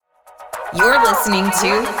You're listening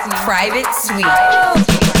to Private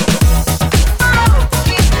Suite.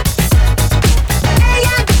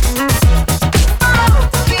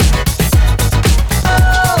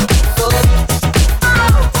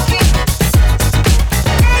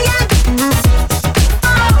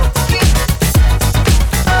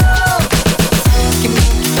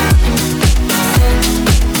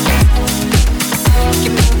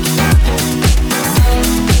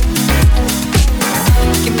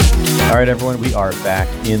 All right, everyone, we are back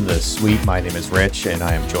in the suite. My name is Rich, and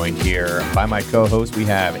I am joined here by my co-host. We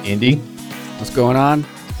have Indy. What's going on?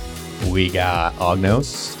 We got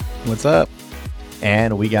Ognos. What's up?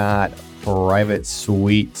 And we got Private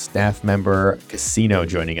Suite staff member Casino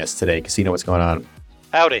joining us today. Casino, what's going on?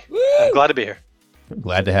 Howdy. Woo! I'm glad to be here.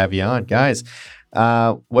 Glad to have you on. Guys,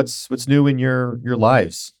 what's new in your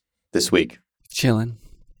lives this week? Chilling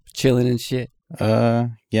and shit.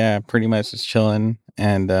 Yeah, pretty much just chilling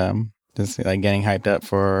and just like getting hyped up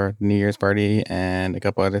for New Year's party and a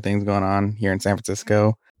couple other things going on here in San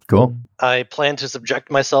Francisco. Cool. I plan to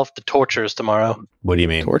subject myself to tortures tomorrow. What do you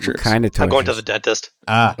mean? Tortures. Kind of. I'm going to the dentist.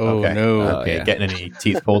 Ah, Oh, okay. no. Okay, yeah. Getting any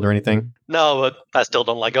teeth pulled or anything? No, but I still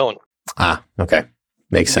don't like going. Ah, okay.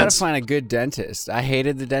 Makes You gotta sense. find a good dentist. I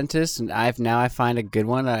hated the dentist, and I find a good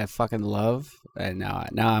one that I fucking love, and now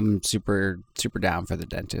I'm super down for the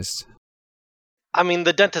dentist. I mean,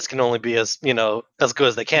 the dentist can only be as good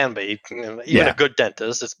as they can be. Even Yeah. a good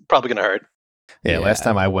dentist is probably going to hurt. Yeah, Yeah. last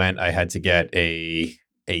time I went, I had to get a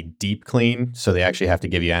deep clean. So they actually have to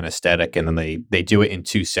give you anesthetic, and then they do it in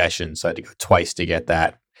 2 sessions. So I had to go twice to get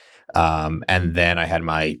that. And then I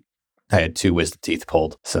had 2 wisdom teeth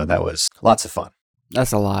pulled. So that was lots of fun.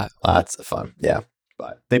 That's a lot. Lots of fun. Yeah.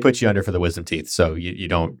 But they put you under for the wisdom teeth. So you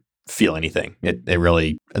don't feel anything. It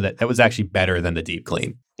really, that was actually better than the deep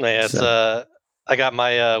clean. Yeah, it's I got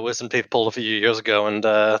my wisdom teeth pulled a few years ago, and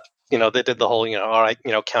they did the whole all right,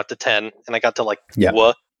 count to 10, and I got to Yeah.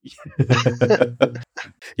 what?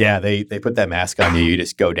 Yeah, they put that mask on you. You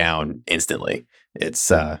just go down instantly. It's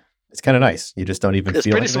kind of nice. You just don't even It's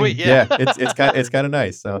feel pretty anything. sweet, yeah. it's kind of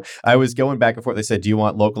nice. So I was going back and forth. They said, "Do you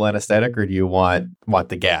want local anesthetic or do you want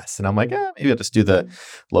the gas?" And I'm like, maybe I'll just do the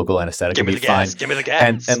local anesthetic. Give me It'll the be fine. gas. Give me the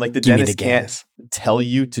gas. And like the Give me dentist the can't gas. tell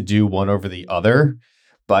you to do one over the other,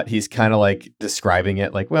 but he's kind of like describing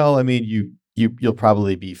it like, well, I mean, you'll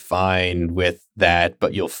probably be fine with that,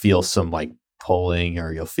 but you'll feel some like pulling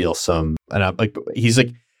or you'll feel some, and I'm like, he's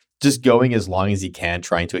like just going as long as he can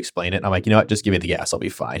trying to explain it. And I'm like, you know what, just give me the gas, I'll be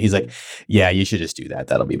fine. He's like, yeah, you should just do that,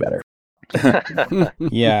 that'll be better.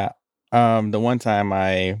 Yeah. The one time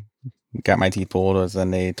I got my teeth pulled was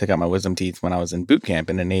when they took out my wisdom teeth when I was in boot camp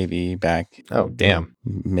in the Navy back Oh damn.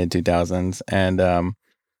 mid 2000s. And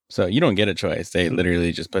so you don't get a choice. They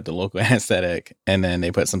literally just put the local anesthetic and then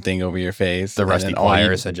they put something over your face. The and rusty then all you-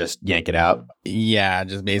 pliers and just yank it out. Yeah,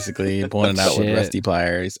 just basically pulling it out with Shit. rusty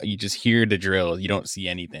pliers. You just hear the drill. You don't see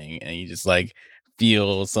anything. And you just like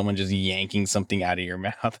feel someone just yanking something out of your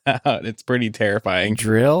mouth out. It's pretty terrifying.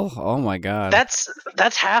 Drill? Oh my god. That's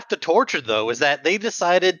half the torture, though, is that they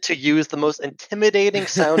decided to use the most intimidating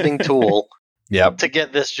sounding tool Yep. to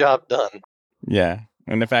get this job done. Yeah.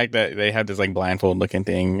 And the fact that they have this like blindfold looking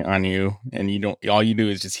thing on you and all you do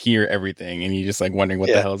is just hear everything and you just like wondering what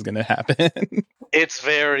the Yeah. hell is going to happen. It's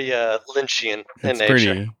very Lynchian in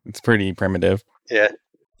nature. it's pretty primitive. Yeah.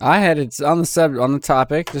 I had it on the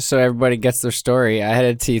topic, just so everybody gets their story. I had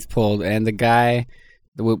a teeth pulled, and the guy,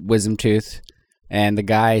 the wisdom tooth, and the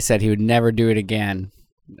guy said he would never do it again.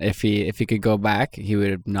 If he could go back, he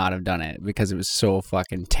would not have done it because it was so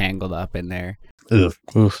fucking tangled up in there. Ugh.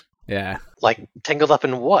 Oof. Yeah, Like, tangled up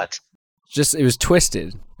in what? just it was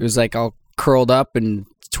twisted. It was like all curled up and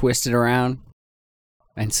twisted around,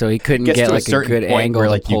 and so he couldn't Gets get to a like a certain good point angle where,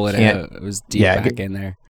 to like, you pull it can't- out. It was deep Yeah, back in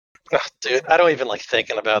there. Oh, dude, I don't even like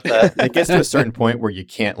thinking about that. It gets to a certain point where you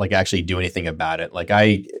can't like actually do anything about it. Like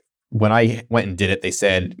when I went and did it, they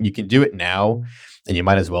said you can do it now and you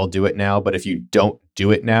might as well do it now. But if you don't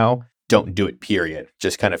do it now, don't do it, period.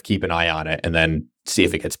 Just kind of keep an eye on it and then see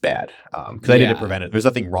if it gets bad. Because I did it Yeah. preventative. There's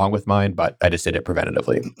nothing wrong with mine, but I just did it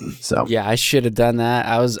preventatively. So Yeah, I should have done that.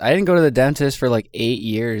 I didn't go to the dentist for like 8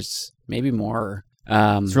 years, maybe more.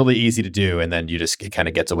 it's really easy to do. And then it kind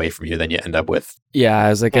of gets away from you. Then you end up with, Yeah, I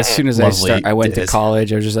was like, as soon as Lovely I went to diz.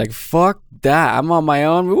 college, I was just like, fuck that. I'm on my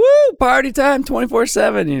own. Woo, party time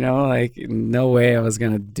 24/7, like no way I was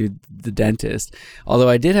going to do the dentist. Although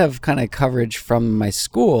I did have kind of coverage from my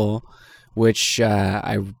school, which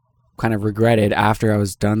I kind of regretted after I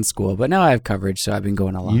was done school. But now I have coverage, so I've been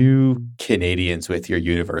going a lot. you Canadians with your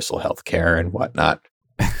universal health care and whatnot.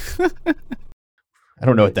 I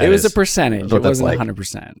don't know what that is. It was a percentage. What It that's wasn't like.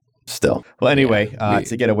 100%. Still. Well, anyway, Yeah,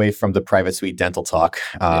 to get away from the private suite dental talk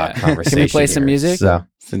conversation. Can we play some here. music? So,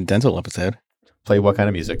 It's a dental episode. play what kind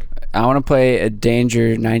of music? I want to play a Danger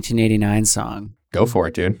 1989 song. Go for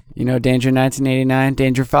it, dude. You know Danger 1989,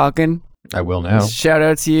 Danger Falcon? I will now. Shout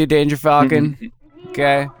out to you, Danger Falcon.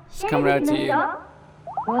 Okay, it's coming out to you.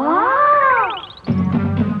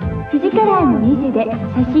 フィジカラーの2種で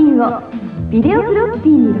写真をビデオフロッピ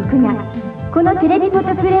ーに録画このテレビフォ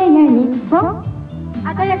トプレイヤーにポン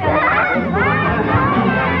鮮やか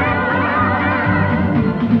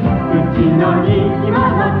うちのにきま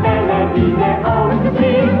のテレビでお映し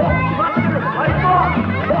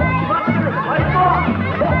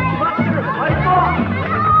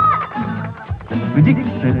フジック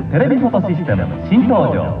ステレビフォトシステム新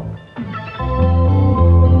登場。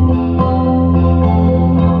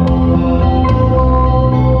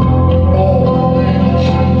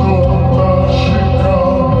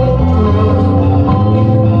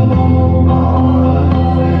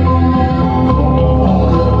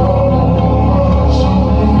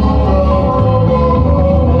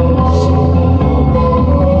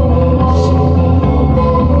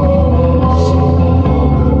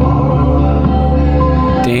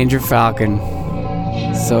Danger Falcon.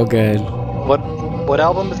 So good. What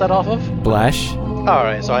album is that off of? Blush. All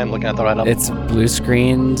right, so I am looking at the right album. It's Blue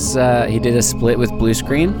Screen's. He did a split with Blue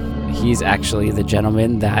Screen. He's actually the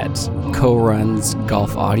gentleman that co-runs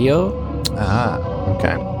Golf Audio. Ah,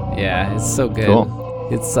 okay. Yeah, it's so good. Cool.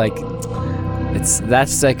 It's like,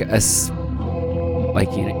 that's like like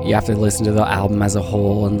you have to listen to the album as a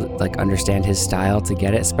whole and like understand his style to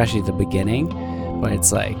get it, especially the beginning. But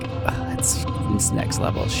it's like, it's next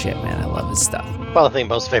level shit, man. I love his stuff. Well, I think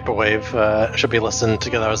most vaporwave should be listened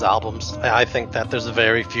together as albums. I think that there's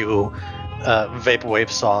very few vaporwave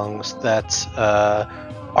songs that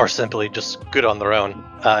are simply just good on their own.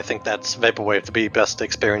 I think that's vaporwave to be best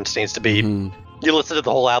experience needs to be. Mhm. You listen to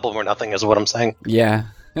the whole album or nothing, is what I'm saying. Yeah.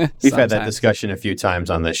 We've had that Sometimes. discussion a few times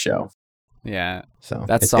on this show. Yeah. So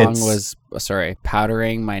That it- song it's- was,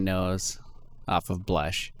 Powdering My Nose off of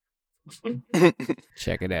Blush.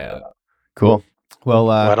 Check it out. cool. Well,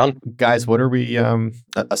 Right on. guys, what are we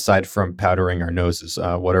aside from powdering our noses?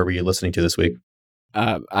 What are we listening to this week?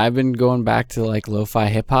 I've been going back to like lo-fi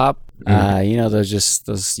hip hop. You know, those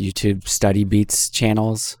YouTube study beats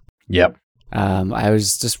channels. Yep. I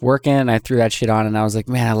was just working and I threw that shit on and I was like,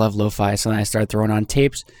 man, I love lo-fi. So then I started throwing on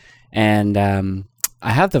tapes and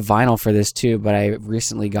I have the vinyl for this too, but I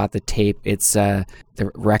recently got the tape. It's the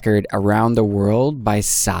record Around the World by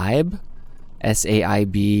Saib,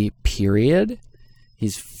 S-A-I-B period.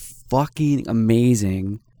 He's fucking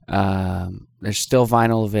amazing. There's still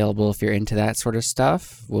vinyl available if you're into that sort of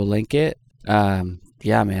stuff. We'll link it.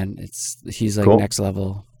 Yeah, man, he's like Cool. next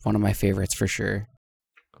level. One of my favorites for sure.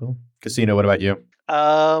 Cool. Casino, what about you?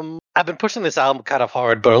 I've been pushing this album kind of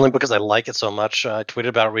hard, but only because I like it so much. I tweeted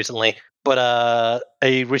about it recently. But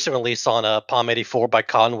a recent release on Palm 84 by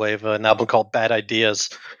Conwave, an album called Bad Ideas.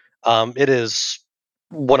 It is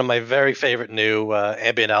one of my very favorite new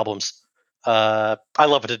ambient albums. I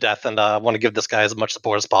love it to death, and I want to give this guy as much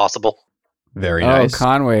support as possible. Very nice.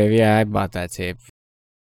 Conwave. Yeah, I bought that tape.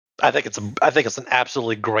 I think it's an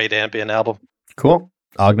absolutely great ambient album. Cool.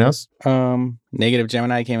 Agnos? Negative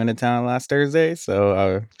Gemini came into town last Thursday, so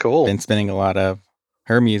I've Cool. been spinning a lot of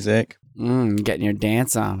her music. Getting your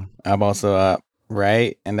dance on. I'm also up,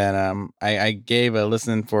 right? And then I gave a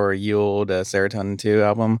listen for Ye Old Serotonin 2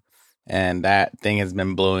 album, and that thing has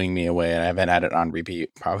been blowing me away, and I've been at it on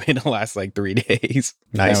repeat probably the last like 3 days.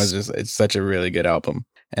 Nice. It's such a really good album.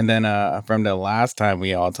 And then from the last time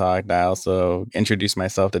we all talked, I also introduced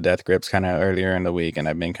myself to Death Grips kind of earlier in the week, and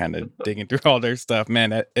I've been kind of digging through all their stuff.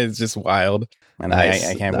 Man, it's just wild. And Nice,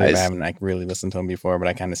 I can't believe I nice. haven't like really listened to them before, but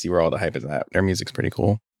I kind of see where all the hype is at. Their music's pretty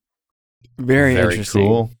cool. Very interesting.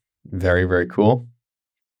 cool. Very, very cool.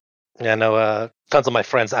 Yeah, no, tons of my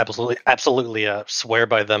friends absolutely swear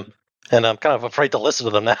by them, and I'm kind of afraid to listen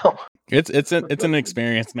to them now. It's an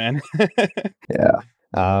experience, man. Yeah.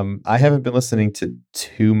 I haven't been listening to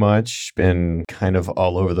too much, been kind of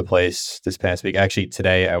all over the place this past week. Actually,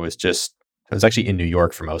 today I was actually in New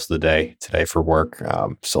York for most of the day today for work.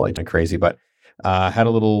 So like crazy, but had a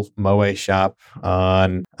little Moe shop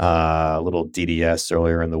on, a little DDS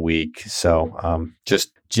earlier in the week. So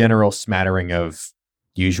just general smattering of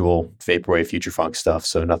usual vaporwave future funk stuff.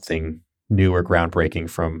 So nothing new or groundbreaking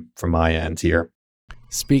from my end here.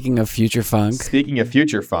 Speaking of future funk, Speaking of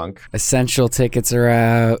future funk, Essential tickets are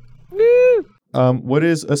out. what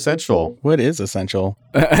is Essential? What is Essential?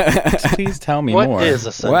 Please tell me What more. is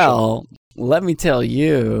Essential? Well, let me tell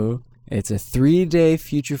you, it's a 3-day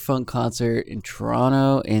future funk concert in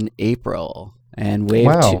Toronto in April. And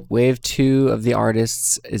Wow. wave 2 of the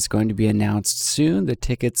artists is going to be announced soon. The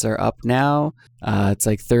tickets are up now. It's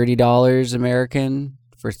like $30 American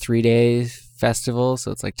for 3 days festival,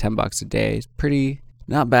 so it's like $10 a day. It's pretty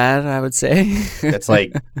not bad, I would say. It's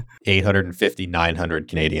like 850, 900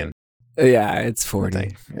 Canadian. Yeah, it's I 40.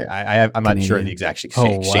 think. I'm not sure Canadian. the exact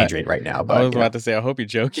Oh, exchange what? rate right now, but I was you about to say, I hope you're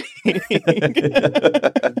joking.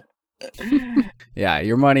 know. Yeah,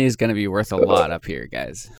 your money is going to be worth a lot up here,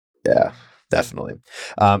 guys. Yeah, definitely.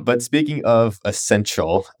 But speaking of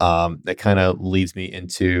essential, that kind of leads me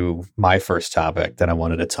into my first topic that I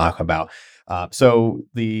wanted to talk about. So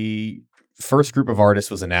the first group of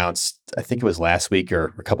artists was announced, I think it was last week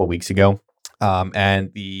or a couple weeks ago.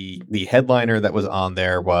 And the headliner that was on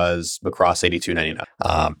there was Macross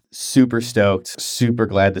 8299. Super stoked, super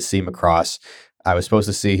glad to see Macross. I was supposed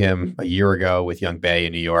to see him a year ago with Young Bae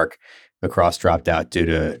in New York. Macross dropped out due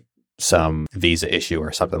to some visa issue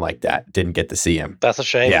or something like that. Didn't get to see him. That's a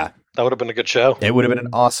shame. Yeah, That would have been a good show. it would have been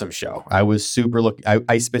an awesome show. I was super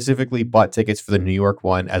I specifically bought tickets for the New York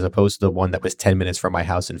one as opposed to the one that was 10 minutes from my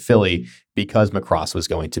house in Philly because Macross was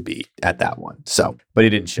going to be at that one. So, but he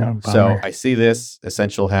didn't show. Oh, So bummer. I see this.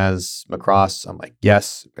 Essential has Macross. I'm like,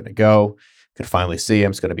 yes, I'm going to go. Could finally see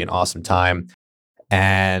him. It's going to be an awesome time.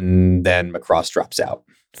 And then Macross drops out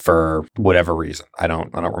for whatever reason. I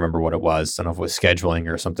don't remember what it was. I don't know if it was scheduling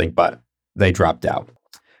or something, but they dropped out.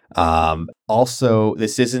 Also,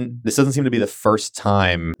 this doesn't seem to be the first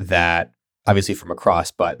time that, obviously from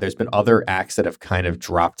Macross, but there's been other acts that have kind of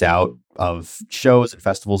dropped out of shows and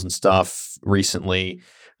festivals and stuff recently.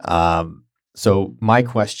 So my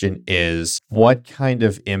question is, what kind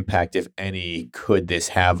of impact, if any, could this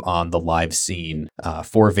have on the live scene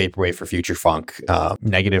for Vaporwave, for Future Funk?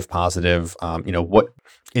 Negative, positive? What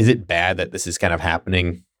is it bad that this is kind of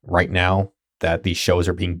happening right now? That these shows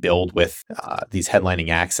are being billed with these headlining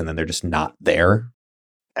acts and then they're just not there?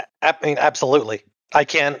 I mean, absolutely. I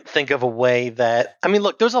can't think of a way that. I mean,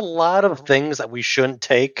 look, there's a lot of things that we shouldn't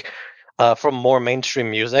take from more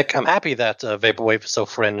mainstream music. I'm happy that Vaporwave is so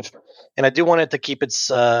fringe, and I do want it to keep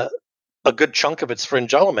its a good chunk of its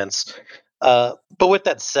fringe elements. But with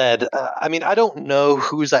that said, I mean, I don't know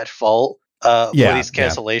who's at fault for these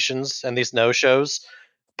cancellations and these no-shows,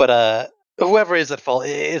 but whoever is at fault,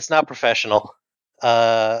 it's not professional.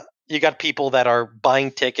 You got people that are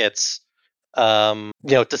buying tickets,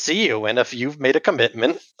 to see you, and if you've made a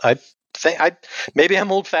commitment, I think maybe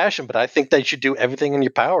I'm old-fashioned, but I think they should do everything in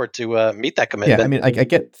your power to meet that commitment. Yeah, I mean, I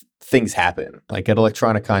get things happen. Like at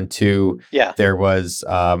Electronicon 2, Yeah. there was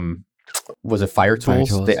it Fire Tools?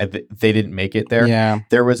 Tools. They didn't make it there. Yeah.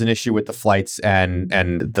 There was an issue with the flights, and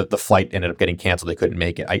the flight ended up getting canceled. They couldn't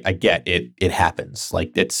make it. I get it. It happens.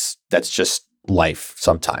 Like that's just life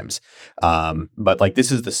sometimes. But like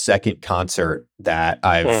this is the second concert that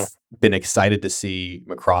I've been excited to see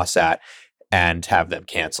Macross at and have them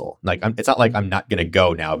cancel. Like it's not like I'm not going to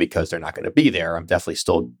go now because they're not going to be there. I'm definitely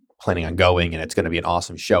still planning on going, and it's going to be an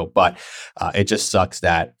awesome show. But it just sucks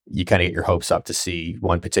that you kind of get your hopes up to see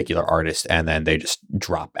one particular artist and then they just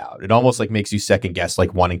drop out. It almost like makes you second guess,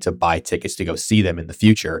 like wanting to buy tickets to go see them in the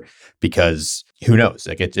future, because who knows?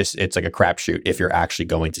 Like it's like a crapshoot if you're actually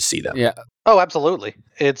going to see them. Yeah. Oh, absolutely.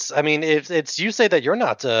 It's you say that you're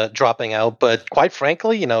not dropping out, but quite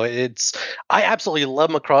frankly, I absolutely love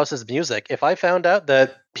Macross's music. If I found out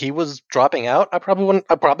that he was dropping out, I probably wouldn't.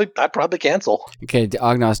 I'd probably cancel. Okay,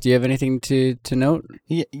 Agnos, do you have anything to note?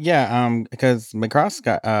 Yeah. Because Macross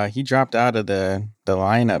got he dropped out of the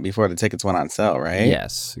lineup before the tickets went on sale, right?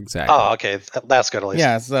 Yes, exactly. Oh, okay, that's good at least.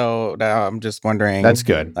 Yeah. So I'm just wondering. That's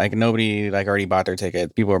good. Like nobody already bought their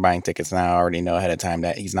tickets. People are buying tickets now. Already know ahead of time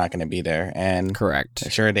that he's not going to be there. And Correct.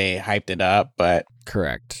 sure, they hyped it up, but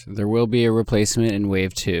Correct. There will be a replacement in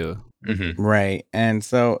Wave 2. Mm-hmm. right. And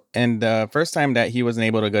so, and the first time that he wasn't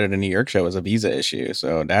able to go to the New York show was a visa issue.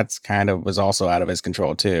 So that's was also out of his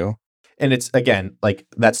control too. And it's, again, like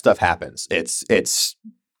that stuff happens.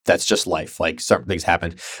 That's just life. Like certain things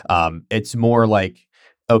happen. It's more like,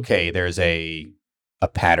 okay, there's a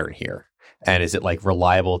pattern here. And is it like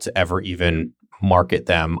reliable to ever even market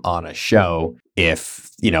them on a show if,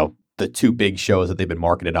 the two big shows that they've been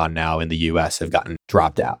marketed on now in the US have gotten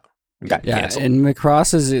dropped out, gotten canceled? In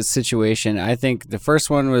Macross's situation, I think the first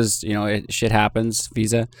one was, shit happens,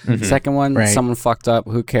 visa. Mhm. Second one, Right. someone fucked up.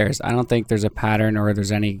 Who cares? I don't think there's a pattern or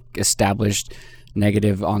there's any established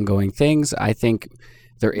negative ongoing things. I think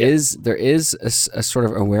there is a sort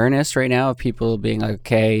of awareness right now of people being like,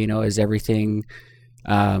 okay, is everything...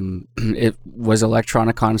 it was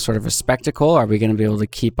Electronicon sort of a spectacle. Are we going to be able to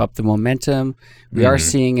keep up the momentum? We are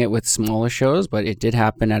seeing it with smaller shows, but it did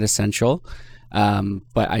happen at Essential. But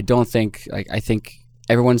I don't think, I think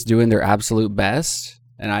everyone's doing their absolute best.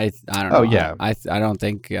 And I don't know. Oh, yeah. I don't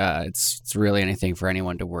think it's really anything for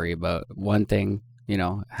anyone to worry about. One thing,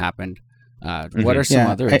 happened. What are some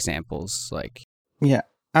other examples? Like, yeah,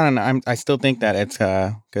 I don't know. I still think that it's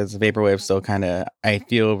because Vaporwave's still kind of, I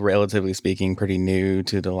feel relatively speaking, pretty new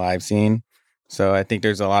to the live scene. So I think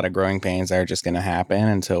there's a lot of growing pains that are just going to happen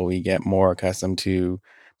until we get more accustomed to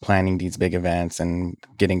planning these big events and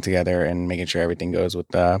getting together and making sure everything goes with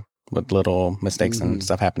little mistakes and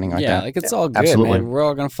stuff happening like that. Like it's all good, absolutely. man. We're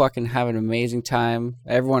all gonna fucking have an amazing time.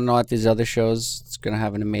 Everyone at these other shows is gonna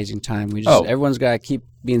have an amazing time. Everyone's gotta keep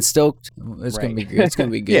being stoked. It's gonna be good. It's gonna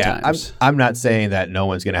be good times. I'm not saying that no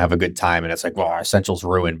one's going to have a good time and it's like, well, Essential's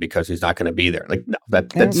ruined because he's not going to be there. Like, no,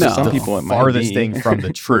 that's some the people it might farthest be. thing from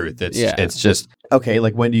the truth. It's just, okay,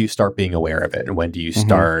 like when do you start being aware of it? And when do you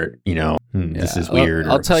start, this is weird?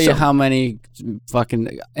 I'll tell you how many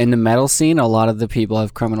fucking, in the metal scene, a lot of the people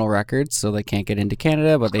have criminal records, so they can't get into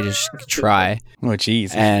Canada, but they just try. Oh,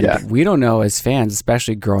 jeez. And we don't know as fans,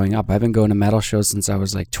 especially growing up. I've been going to metal shows since I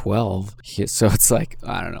was like 12. So it's like,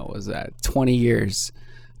 I don't know, what was that 20 years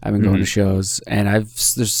I've been going to shows, and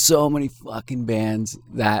there's so many fucking bands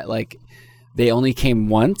that like they only came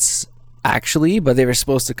once actually, but they were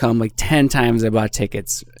supposed to come like 10 times. I bought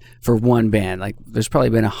tickets for one band. Like there's probably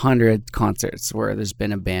been 100 concerts where there's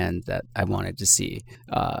been a band that I wanted to see.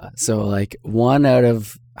 So like one out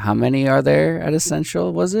of how many are there at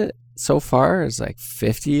Essential? Was it so far? It's like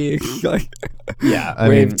 50. Like, yeah,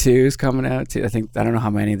 Wave 2 is coming out too. I don't know how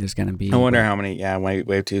many there's gonna be. I wonder how many. Yeah,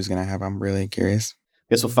 Wave 2 is gonna have. I'm really curious.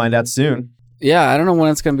 Guess we'll find out soon. Yeah, I don't know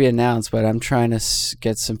when it's going to be announced, but I'm trying to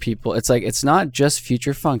get some people. It's like, it's not just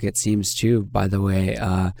future funk, it seems too, by the way.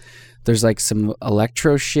 There's like some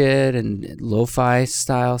electro shit and lo-fi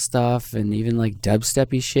style stuff and even like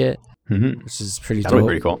dubsteppy shit, which is pretty That'll dope. be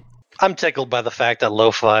pretty cool. I'm tickled by the fact that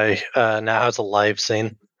lo-fi now has a live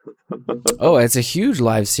scene. Oh, it's a huge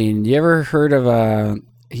live scene. You ever heard of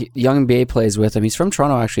Young Bay plays with him? He's from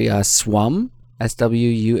Toronto, actually. Swum,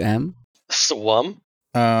 SWUM. Swum?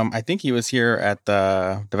 I think he was here at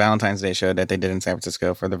the Valentine's Day show that they did in San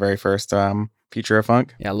Francisco for the very first Future of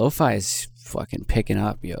Funk. Yeah, lo-fi is fucking picking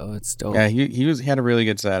up, yo. It's dope. Yeah, he had a really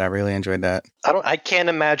good set. I really enjoyed that. I can't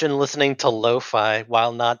imagine listening to lo-fi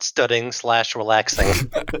while not studying /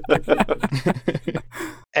 relaxing.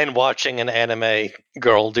 And watching an anime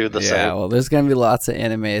girl do the same. Yeah, well, there's gonna be lots of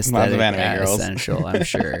anime aesthetic anime at girls. Essential, I'm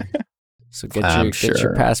sure. So get your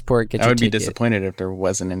sure. passport, get I your would be ticket. disappointed if there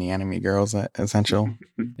wasn't any anime girls at Essential.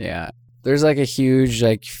 Yeah, there's like a huge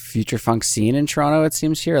like future funk scene in Toronto. It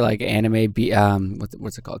seems here, like anime.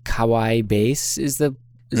 What's it called? Kawaii Base is the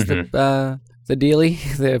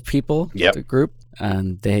dealie, the people, the group,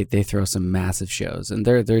 and they throw some massive shows, and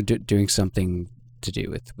they're doing something to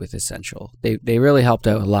do with Essential. They really helped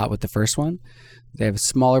out a lot with the first one. They have a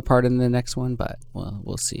smaller part in the next one, but well,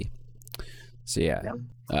 we'll see. So yeah,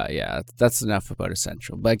 that's enough about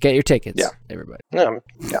Essential. But get your tickets, everybody. Yeah.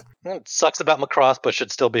 It sucks about Macross, but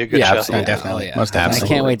should still be a good show. Absolutely, definitely. Most absolutely.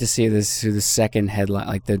 I can't wait to see the second headline.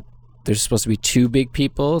 Like there's supposed to be 2 big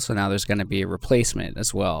people, so now there's going to be a replacement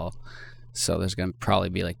as well. So there's going to probably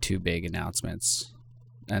be like 2 big announcements,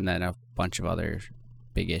 and then a bunch of other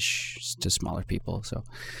big-ish to smaller people. So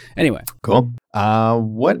anyway, cool.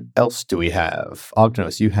 What else do we have?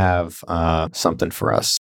 Ognos, you have something for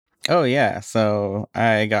us. Oh, yeah. So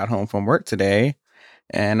I got home from work today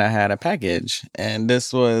and I had a package. And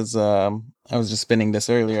this was, I was just spinning this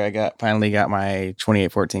earlier. I finally got my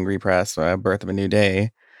 2814 repress, Birth of a New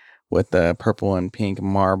Day, with the purple and pink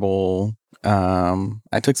marble.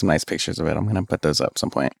 I took some nice pictures of it. I'm going to put those up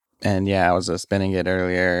some point. And yeah, I was just spinning it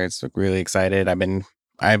earlier. It's really excited.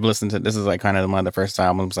 I've listened to, this is like kind of one of the first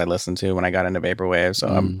albums I listened to when I got into Vaporwave. So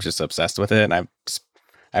I'm just obsessed with it. And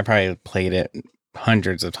I probably played it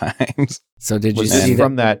hundreds of times. So did you Was see this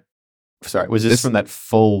from that? Sorry, was this from that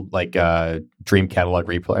full like Dream Catalog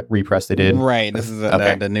repress they did? Right. This is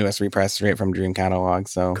the newest repress straight from Dream Catalog.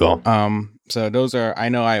 So cool. So those are. I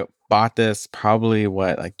know I bought this probably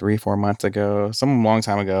like 3-4 months ago, some long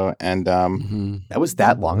time ago, and that was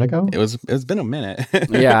that long ago. It's been a minute.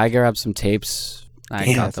 Yeah, I grabbed some tapes.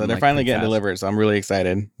 So they're finally getting delivered. So I'm really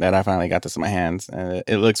excited that I finally got this in my hands, and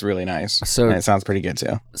it looks really nice. So and it sounds pretty good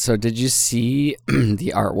too. So did you see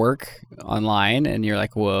the artwork online, and you're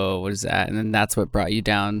like, "Whoa, what is that?" And then that's what brought you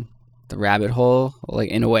down the rabbit hole. Like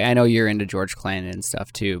in a way, I know you're into George Clinton and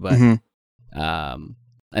stuff too, but and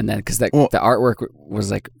then because the artwork was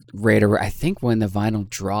like right around, I think when the vinyl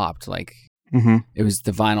dropped, like it was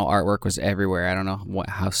the vinyl artwork was everywhere. I don't know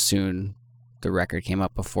how soon the record came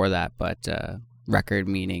up before that, but record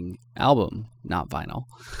meaning album, not vinyl.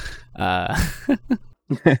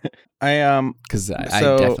 Because I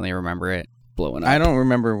So- definitely remember it blowing up. I don't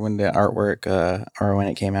remember when the artwork or when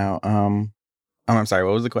it came out. I'm sorry.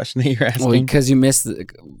 What was the question that you're asking? Well, because you missed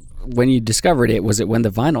when you discovered it. Was it when the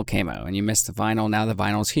vinyl came out and you missed the vinyl? Now the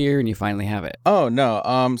vinyl's here and you finally have it. Oh no.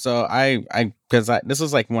 So this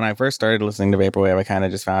was like when I first started listening to Vaporwave. I kind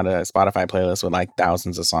of just found a Spotify playlist with like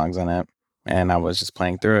thousands of songs in it, and I was just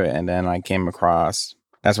playing through it. And then I came across.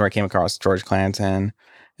 That's where I came across George Clanton,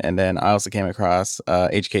 and then I also came across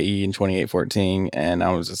HKE in 2814, and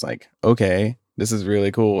I was just like, okay, this is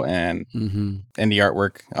really cool. And the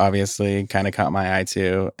artwork obviously kind of caught my eye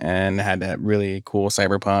too, and had that really cool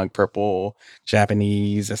cyberpunk purple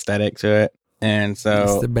Japanese aesthetic to it. And so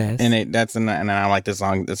It's the best. and I like this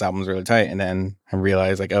song. This album's really tight. And then I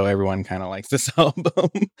realized like, oh, everyone kind of likes this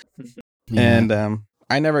album. And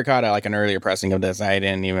I never caught like an earlier pressing of this. I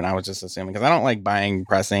was just assuming, because I don't like buying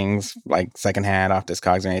pressings like secondhand off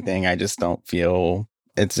Discogs or anything. I just don't feel,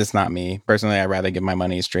 it's just not me. Personally, I'd rather give my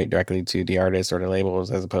money straight directly to the artists or the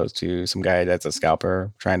labels as opposed to some guy that's a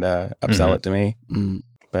scalper trying to upsell it to me.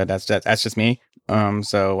 But that's just me.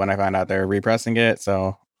 So when I found out they're repressing it,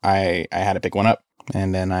 so I had to pick one up,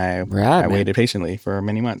 and then I waited patiently for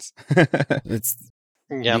many months.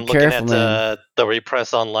 Yeah, I'm Be looking careful, at the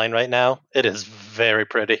repress online right now. It is very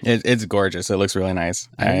pretty. It's gorgeous. It looks really nice.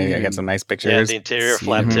 I got some nice Yeah, pictures. the interior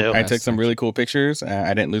flat too. I took some really cool pictures.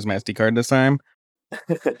 I didn't lose my SD card this time.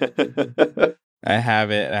 I have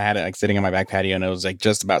it. I had it like sitting on my back patio, and it was like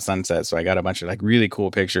just about sunset. So I got a bunch of like really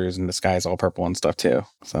cool pictures, and the sky's all purple and stuff too.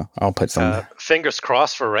 So I'll put some. Fingers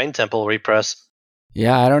crossed for Rain Temple repress.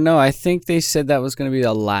 Yeah, I don't know. I think they said that was going to be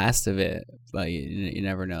the last of it, but you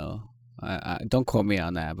never know. Don't quote me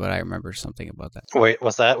on that, but I remember something about that. Wait,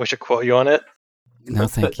 what's that? We should quote you on it. No,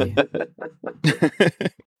 thank you.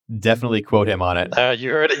 Definitely quote him on it.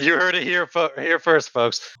 You heard it. You heard it here first,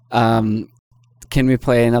 folks. Can we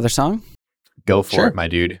play another song? Go for it, my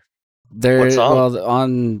dude. What song? Well,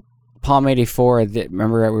 on Palm 84,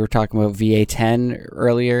 remember we were talking about VA10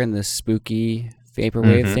 earlier and the spooky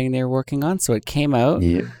vaporwave thing they were working on? So it came out.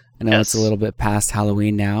 Yeah. I know it's a little bit past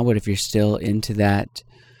Halloween now, but if you're still into that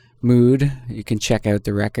mood, you can check out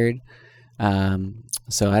the record.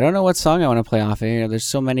 So I don't know what song I want to play off of. There's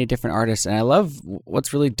so many different artists, and I love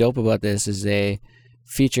what's really dope about this is they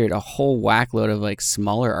featured a whole whack load of like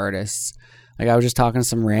smaller artists. Like I was just talking to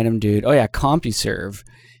some random dude. Oh yeah, CompuServe.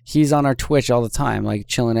 He's on our Twitch all the time, like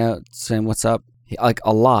chilling out, saying what's up, like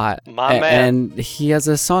a lot. My man. And he has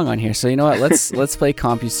a song on here. So you know what? Let's play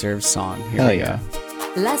CompuServe's song. Here we go.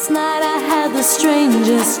 Last night I had the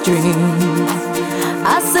strangest dream.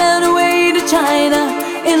 I sailed away to China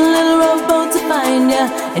in a little rowboat to find ya,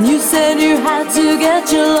 and you said you had to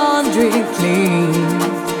get your laundry clean.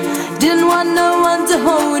 Didn't want no one to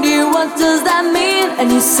hold you, what does that mean?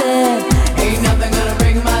 And you said, ain't nothing gonna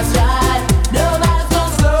break my stride, nobody's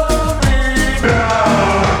gonna slow me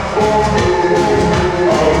down.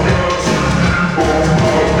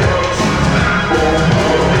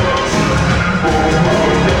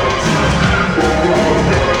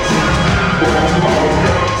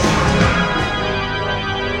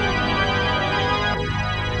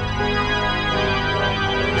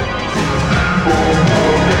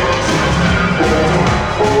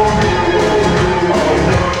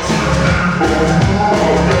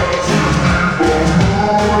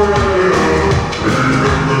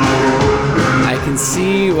 I can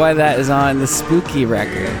see why that is on the spooky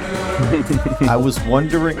record. I was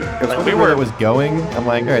wondering where it was going. I'm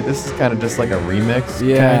like, all right, this is kind of just like a remix,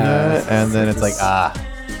 Yeah. kinda. And then it's like,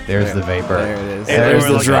 there's the vapor. There it is. There's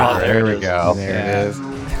the Like, drop. oh, There we go. There it is.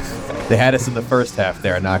 They had us in the first half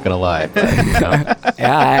there, not gonna lie. Yeah,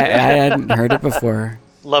 I hadn't heard it before.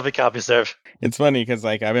 Love it, CompuServe. It's funny because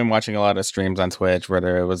like I've been watching a lot of streams on Twitch,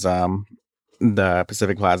 whether it was the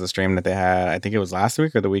Pacific Plaza stream that they had. I think it was last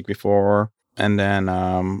week or the week before, and then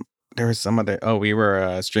there was some other. Oh, we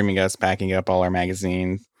were streaming us packing up all our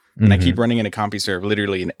magazines, and I keep running into CompuServe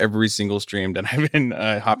literally in every single stream that I've been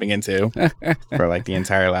hopping into for like the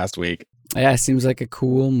entire last week. Yeah, seems like a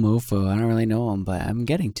cool mofo. I don't really know him, but I'm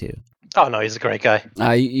getting to. Oh no, he's a great guy.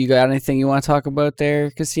 You got anything you want to talk about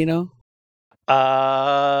there, Casino?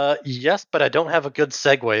 Yes, but I don't have a good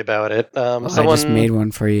segue about it. I just made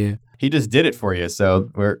one for you. He just did it for you, so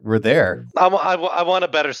we're there. I want a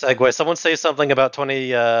better segue. Someone say something about 20.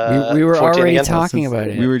 We were 14 already again. talking about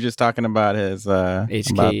it. We were just talking about his about the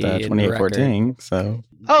HKE and 2814. So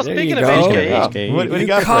Oh, There speaking you of go. HKE, What do you You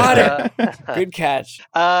got caught for us? it. Good catch.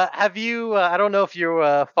 have you? I don't know if you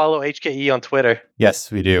follow HKE on Twitter.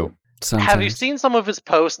 Yes, we do. Sometimes. Have you seen some of his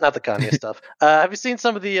posts? Not the Kanye stuff. Have you seen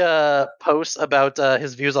some of the posts about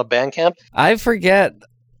his views on Bandcamp? I forget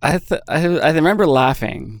I remember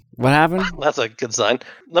laughing. What happened? That's a good sign.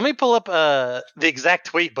 Let me pull up the exact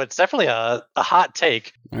tweet, but it's definitely a hot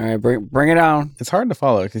take. All right, bring it on. It's hard to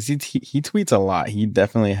follow because he tweets a lot. He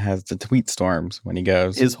definitely has the tweet storms when he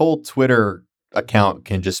goes. His whole Twitter account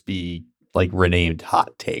can just be like renamed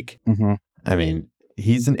Hot Take. Mm-hmm. I mean,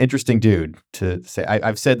 he's an interesting dude to say.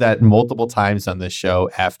 I've said that multiple times on this show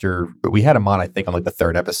after we had him on, I think on like the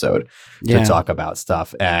 3rd episode to talk about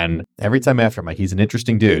stuff. And every time after, I'm like, he's an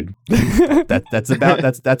interesting dude.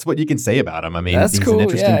 That's what you can say about him. I mean, that's he's cool. an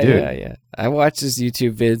interesting dude. Yeah. I watch his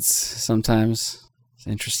YouTube vids sometimes. It's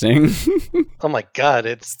interesting. Oh my God.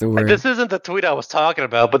 the word. This isn't the tweet I was talking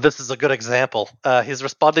about, but this is a good example. He's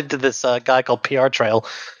responding to this guy called PR Trail.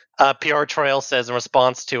 PR Trail says in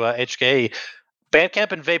response to HKE,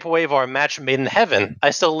 Bandcamp and Vaporwave are a match made in heaven. I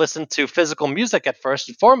still listen to physical music at first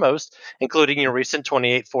and foremost, including your recent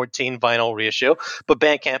 2814 vinyl reissue, but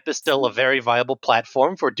Bandcamp is still a very viable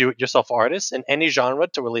platform for do-it-yourself artists in any genre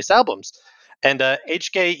to release albums. And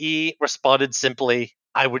HKE responded simply,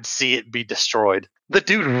 I would see it be destroyed. The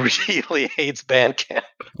dude really hates Bandcamp.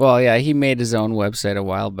 Well, yeah, he made his own website a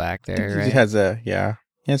while back there, right?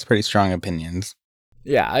 He has pretty strong opinions.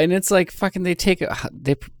 Yeah, and it's like fucking they take a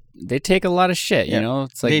lot of shit, you know?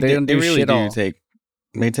 It's like they don't do really shit all.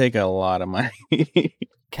 They take a lot of money.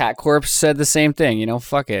 Cat Corpse said the same thing, you know,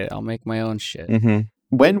 fuck it, I'll make my own shit. Mm-hmm.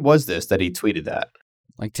 When was this that he tweeted that?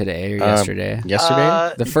 Like today or yesterday?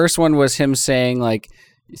 Yesterday? The first one was him saying like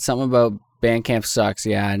something about Bandcamp sucks,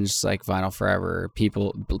 yeah, and just like Vinyl Forever.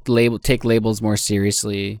 People take labels more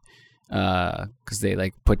seriously because they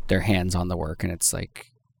like put their hands on the work, and it's like,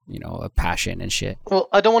 you know, a passion and shit. Well,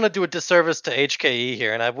 I don't want to do a disservice to HKE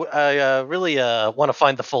here, and I really want to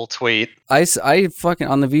find the full tweet. I fucking,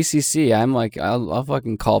 on the VCC, I'm like, I'll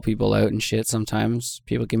fucking call people out and shit sometimes.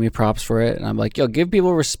 People give me props for it, and I'm like, yo, give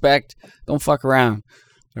people respect. Don't fuck around.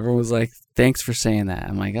 Everyone was like, thanks for saying that.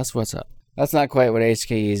 I'm like, that's what's up. That's not quite what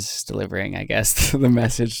HKE is delivering, I guess, the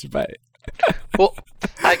message, but... Well,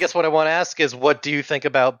 I guess what I want to ask is, what do you think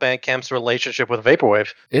about Bandcamp's relationship with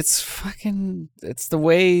Vaporwave? It's the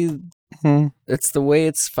way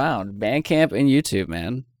it's found. Bandcamp and YouTube,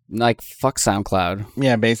 man. Like, fuck SoundCloud.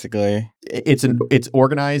 Yeah, basically. It's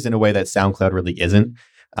organized in a way that SoundCloud really isn't.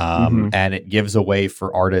 And it gives a way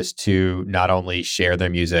for artists to not only share their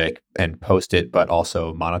music and post it, but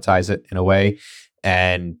also monetize it in a way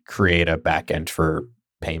and create a back end for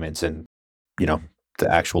payments and, you know, the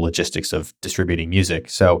actual logistics of distributing music.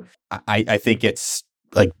 So I think it's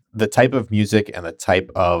like the type of music and the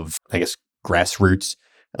type of, I guess, grassroots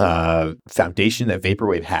foundation that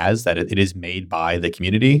Vaporwave has, that it is made by the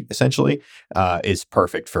community essentially, is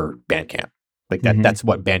perfect for Bandcamp. Like that, that's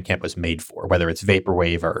what Bandcamp was made for, whether it's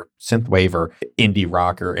Vaporwave or Synthwave or indie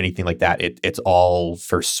rock or anything like that. It's all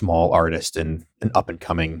for small artists and an up and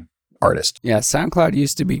coming artist. Yeah, SoundCloud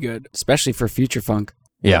used to be good, especially for future funk.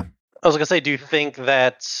 Yeah. I was going to say, do you think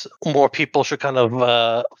that more people should kind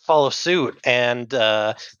of follow suit and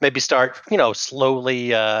maybe start, you know,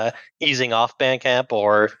 slowly easing off Bandcamp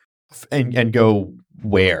or... And go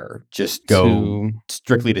where? Just go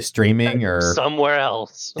strictly to streaming or... Somewhere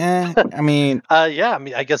else. I mean...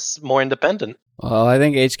 I guess more independent. Well, I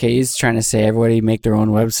think HKE is trying to say everybody make their own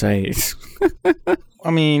website. I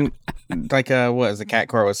mean, like the Cat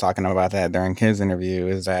Core was talking about that during his interview,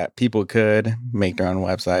 is that people could make their own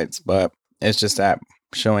websites, but it's just that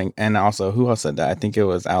showing. And also, who else said that? I think it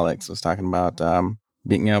was Alex was talking about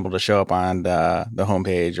being able to show up on the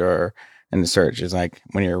homepage or in the search. Is like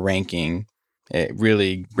when you're ranking, it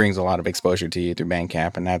really brings a lot of exposure to you through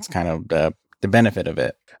Bandcamp, and that's kind of the benefit of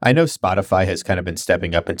it. I know Spotify has kind of been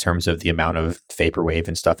stepping up in terms of the amount of Vaporwave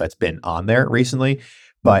and stuff that's been on there recently,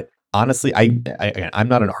 but honestly, I'm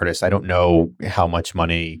not an artist. I don't know how much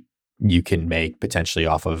money you can make potentially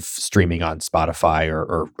off of streaming on Spotify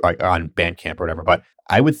or on Bandcamp or whatever. But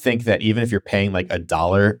I would think that even if you're paying like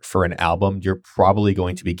 $1 for an album, you're probably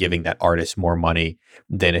going to be giving that artist more money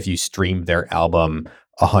than if you stream their album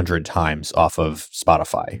 100 times off of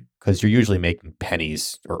Spotify, because you're usually making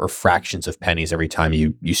pennies or fractions of pennies every time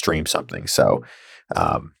you stream something. So,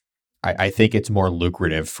 I think it's more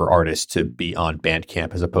lucrative for artists to be on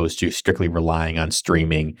Bandcamp as opposed to strictly relying on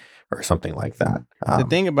streaming or something like that. The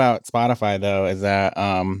thing about Spotify, though, is that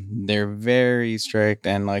they're very strict.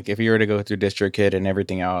 And like if you were to go through DistroKid and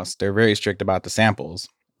everything else, they're very strict about the samples.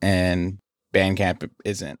 And Bandcamp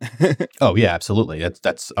isn't. Oh, yeah, absolutely.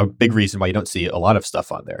 That's a big reason why you don't see a lot of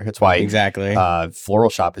stuff on there. That's why exactly Floral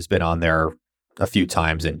Shop has been on there a few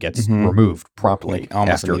times and gets removed promptly like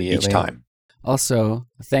almost after each time. Also,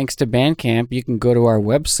 thanks to Bandcamp, you can go to our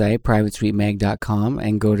website, privatesuitemag.com,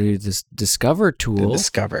 and go to this Discover tool.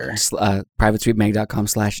 Discover.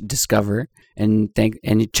 privatesuitemag.com/discover, and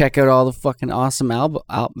you check out all the fucking awesome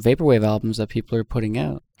vaporwave albums that people are putting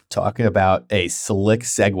out. Talking about a slick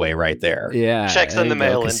segue right there. Yeah. Checks in the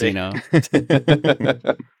mail, Casino.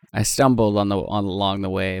 I stumbled along the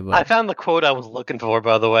way, but I found the quote I was looking for,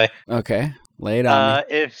 by the way. okay. Lay it on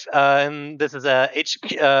me. This is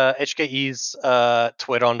HKE's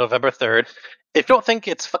tweet on November 3rd. If you don't think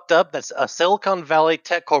it's fucked up that a Silicon Valley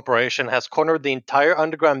tech corporation has cornered the entire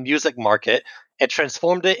underground music market and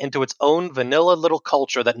transformed it into its own vanilla little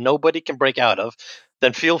culture that nobody can break out of,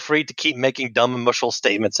 then feel free to keep making dumb emotional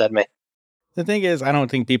statements at me. The thing is, I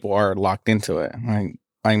don't think people are locked into it.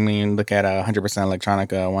 I mean, look at 100%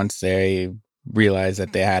 Electronica. Once they realized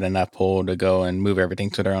that they had enough pull to go and move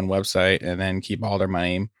everything to their own website and then keep all their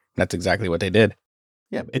money, that's exactly what they did.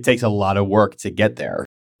 Yeah, it takes a lot of work to get there.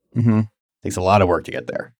 Mm-hmm. Takes a lot of work to get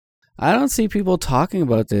there. I don't see people talking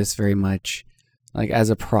about this very much, like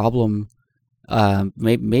as a problem.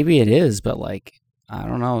 Maybe it is, but like I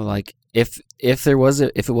don't know. Like if it was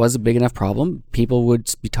a big enough problem, people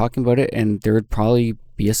would be talking about it, and there would probably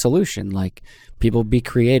be a solution. Like people would be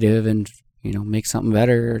creative and make something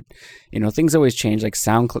better. Things always change. Like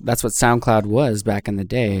SoundCloud, that's what SoundCloud was back in the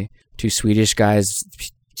day. Two Swedish guys,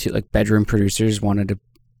 like bedroom producers, wanted a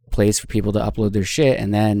place for people to upload their shit,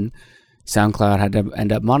 and then SoundCloud had to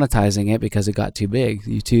end up monetizing it because it got too big.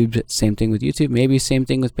 YouTube, same thing with YouTube. Maybe same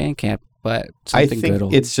thing with Bandcamp. But I think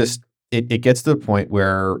it's just it gets to the point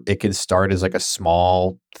where it can start as like a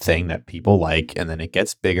small thing that people like, and then it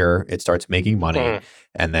gets bigger. It starts making money,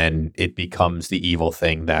 and then it becomes the evil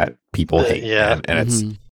thing that people hate. Yeah, and it's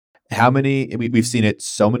how many we've seen it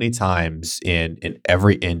so many times in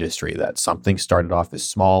every industry that something started off as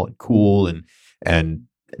small and cool, and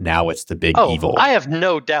now it's the big evil. I have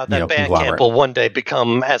no doubt that Bandcamp will one day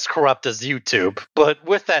become as corrupt as YouTube. But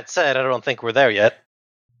with that said, I don't think we're there yet.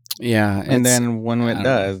 Yeah, and then when it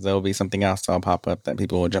does, there'll be something else that'll pop up that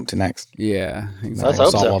people will jump to next. Yeah, exactly. Let's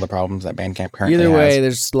hope solve so. all the problems that Bandcamp currently has. Either way,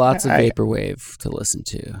 there's lots of vaporwave to listen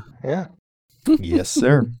to. Yeah. Yes,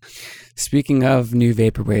 sir. Speaking of new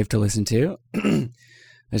vaporwave to listen to,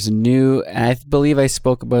 there's a new. I believe I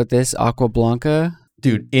spoke about this Aqua Blanca.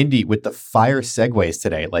 Dude, Indy with the fire segues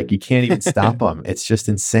today. Like you can't even stop them. It's just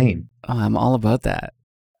insane. Oh, I'm all about that.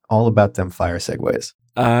 All about them fire segues.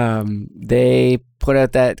 They put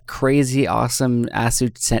out that crazy awesome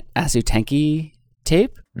Asu Tenki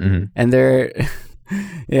tape, and they're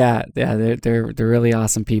they're really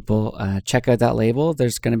awesome people. Check out that label.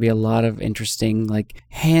 There's going to be a lot of interesting like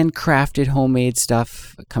handcrafted homemade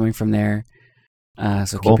stuff coming from there.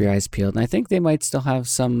 So cool. Keep your eyes peeled. And I think they might still have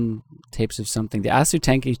some tapes of something. The Asu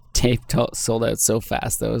Tenki tape sold out so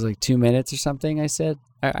fast though. It was like 2 minutes or something.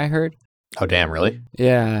 I heard. Oh damn! Really?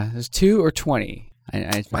 Yeah, there's 2 or 20.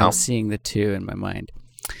 I'm seeing the 2 in my mind.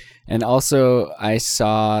 And also, I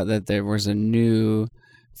saw that there was a new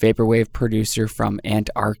vaporwave producer from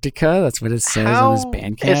Antarctica. That's what it says on his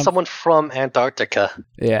Bandcamp. Is someone from Antarctica?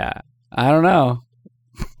 Yeah. I don't know.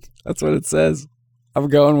 That's what it says. I'm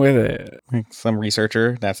going with it. Like some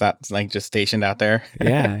researcher that's not like just stationed out there.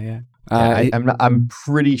 Yeah. I'm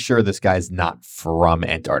pretty sure this guy's not from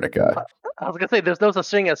Antarctica. I was gonna say there's no such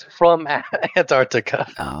thing as from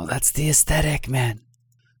Antarctica. Oh, that's the aesthetic, man.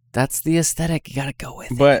 That's the aesthetic. You gotta go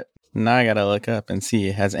with it. But now I gotta look up and see,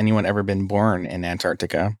 has anyone ever been born in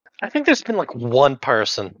Antarctica? I think there's been like one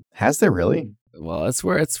person. Has there really? Well, it's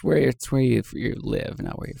where you live,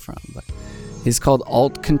 not where you're from. But he's called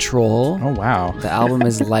Alt Control. Oh wow. The album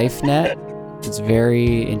is LifeNet. It's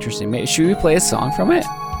very interesting. Should we play a song from it?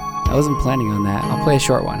 I wasn't planning on that. I'll play a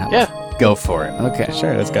short one. How about? Go for it. Okay.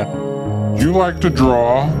 Sure, let's go. Do you like to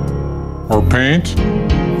draw, or paint,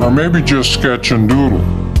 or maybe just sketch and doodle?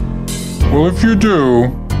 Well, if you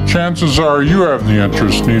do, chances are you have the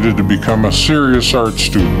interest needed to become a serious art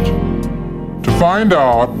student. To find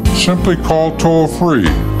out, simply call toll-free,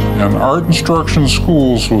 and Art Instruction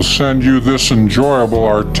Schools will send you this enjoyable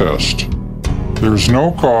art test. There's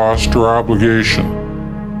no cost or obligation.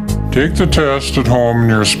 Take the test at home in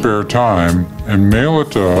your spare time and mail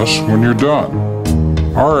it to us when you're done.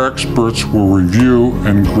 Our experts will review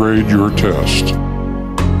and grade your test.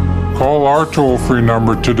 Call our toll-free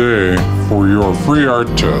number today for your free art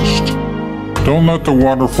test. Don't let the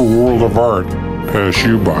wonderful world of art pass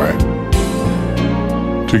you by.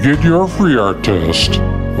 To get your free art test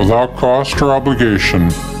without cost or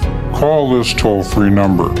obligation, call this toll-free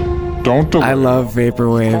number. Don't delay. I love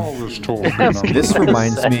vaporwave. Call this toll-free number. This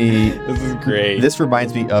reminds me. This is great. This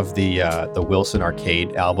reminds me of the Wilson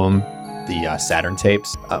Arcade album the Saturn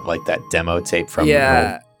tapes, like that demo tape from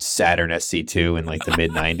Yeah. old Saturn SC2 in like the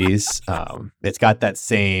mid 90s. It's got that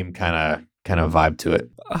same kind of vibe to it.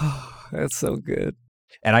 Oh, that's so good.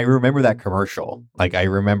 And I remember that commercial. Like I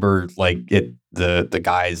remember like the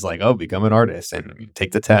guy's like, oh, become an artist and you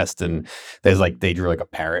take the test. And there's like they drew like a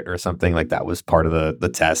parrot or something. Like that was part of the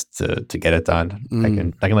test to get it done. I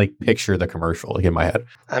can like picture the commercial like in my head.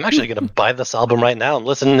 I'm actually going to buy this album right now and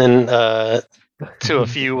listen to a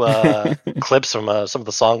few clips from some of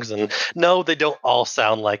the songs. And no, they don't all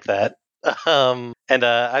sound like that.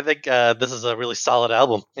 I think this is a really solid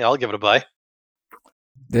album. Yeah, I'll give it a buy.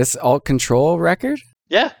 This Alt Control record?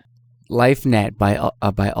 Yeah. LifeNet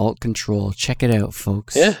by Alt Control. Check it out,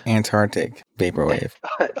 folks. Yeah. Antarctic Vaporwave.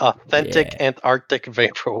 Authentic Antarctic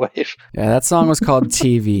Vaporwave. Yeah, that song was called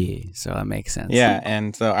TV, so that makes sense. Yeah,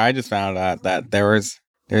 and so I just found out that there's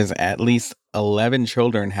at least 11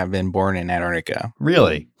 children have been born in Antarctica.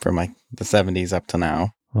 Really? From like the 70s up to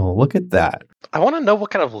now. Oh, look at that. I want to know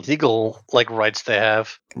what kind of legal rights they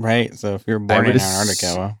have. Right, so if you're born in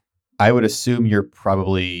Antarctica... I would assume you're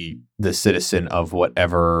probably the citizen of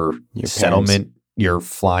whatever settlement you're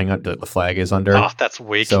flying under, the flag is under. Oh, that's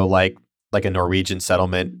weak. So like a Norwegian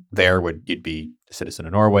settlement there you'd be a citizen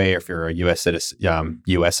of Norway, or if you're a US citizen,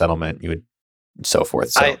 US settlement, you would so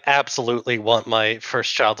forth. So I absolutely want my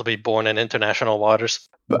first child to be born in international waters.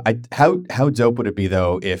 But how dope would it be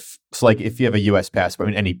though if you have a U.S. passport?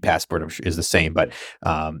 I mean, any passport is the same, but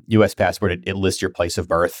U.S. passport it lists your place of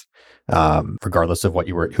birth, regardless of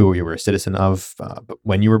who you were a citizen of, but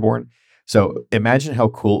when you were born. So imagine how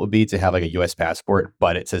cool it would be to have like a U.S. passport,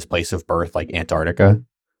 but it says place of birth like Antarctica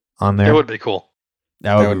on there. It would be cool.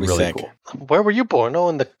 That would be really sick. cool. Where were you born? Oh,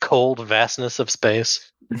 in the cold vastness of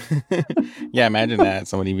space. Yeah, imagine that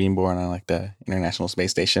somebody being born on like the International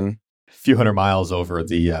Space Station. A few hundred miles over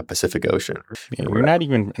the Pacific Ocean. Yeah, you're not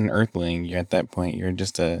even an Earthling. You're at that point. You're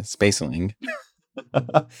just a spaceling.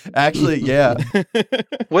 Actually, yeah.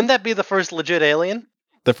 Wouldn't that be the first legit alien?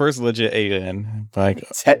 The first legit alien. Like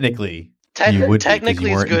technically, you would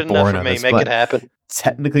technically is good enough for me. Make it happen.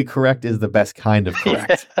 Technically correct is the best kind of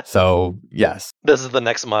correct. Yeah. So yes, this is the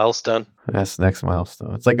next milestone. That's the next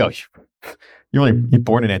milestone. It's like, oh, you're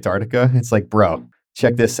born in Antarctica. It's like, bro,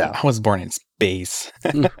 check this out. I was born in space.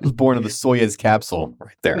 I was born in the Soyuz capsule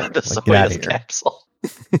right there. The Soyuz capsule.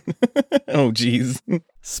 Oh, geez.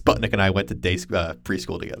 Sputnik and I went to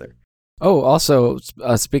preschool together. Oh, also,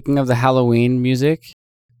 speaking of the Halloween music,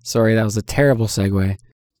 sorry, that was a terrible segue.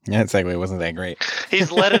 Yeah, that segue wasn't that great.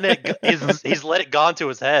 He's letting it. He's let it go into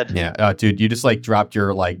his head. Yeah, dude, you just like dropped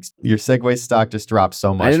your segue stock just dropped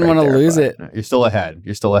so much. I didn't want to lose it. You're still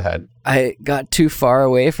ahead. I got too far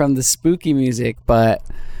away from the spooky music, but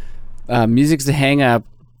Music's the Hang Up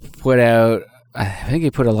put out. I think he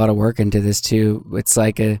put a lot of work into this too. It's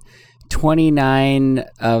like a 29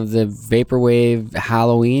 of the vaporwave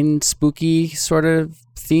Halloween spooky sort of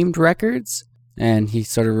themed records. And he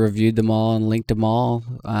sort of reviewed them all and linked them all.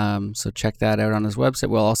 So check that out on his website.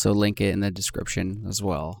 We'll also link it in the description as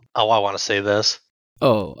well. Oh, I want to say this.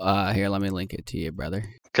 Oh, here, let me link it to you, brother.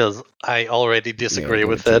 Because I already disagree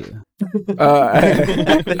with it. I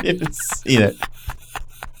haven't even seen it.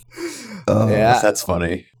 Oh, yeah. That's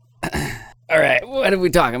funny. All right, what are we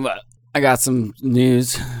talking about? I got some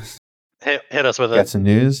news. Hit us with it. Got some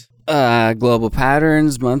news? Global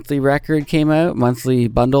Patterns monthly record came out. Monthly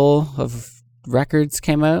bundle of records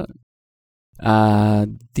came out.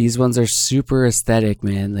 These ones are super aesthetic,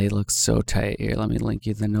 man. They look so tight. Here, let me link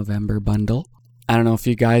you the November bundle. I don't know if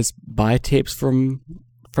you guys buy tapes from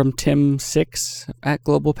Tim Six at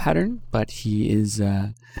Global Pattern, but he's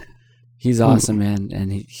awesome, man,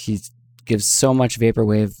 and he gives so much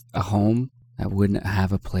vaporwave a home that wouldn't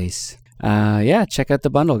have a place. Yeah, check out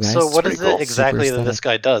the bundle, guys. So what is it exactly that this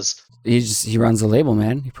guy does? He runs a label,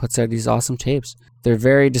 man. He puts out these awesome tapes. They're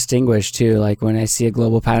very distinguished too. Like when I see a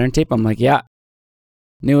Global Pattern tape, I'm like, yeah,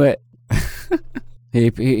 knew it.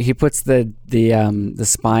 He puts the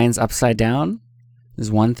spines upside down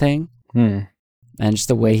is one thing, and just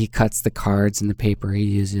the way he cuts the cards and the paper he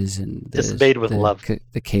uses, and it's made with love.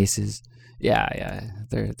 The cases, yeah,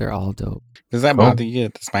 they're all dope. Does that bother you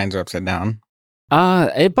if the spines are upside down?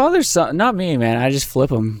 It bothers not me, man. I just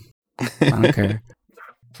flip them. I don't care.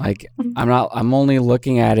 Like I'm only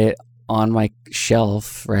looking at it on my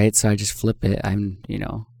shelf, right? So I just flip it.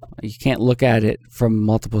 You can't look at it from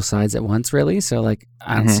multiple sides at once, really. So like,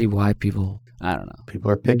 I don't see why people. I don't know.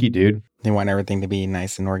 People are picky, dude. They want everything to be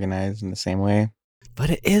nice and organized in the same way. But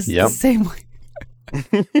it is the same way.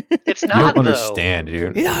 It's not. You don't understand,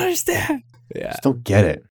 dude. You don't understand. Yeah. Just don't get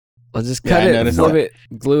it. I'll just cut it, flip it,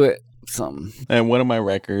 glue it, something. And one of my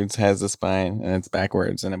records has a spine and it's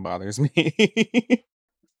backwards and it bothers me.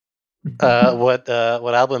 What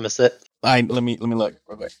album is it? Let me look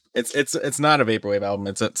real quick. It's not a vaporwave album.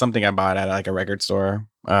 It's something I bought at like a record store.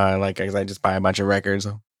 Because I just buy a bunch of records.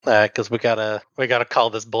 Because we gotta call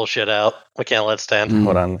this bullshit out. We can't let it stand.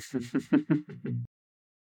 Hold on.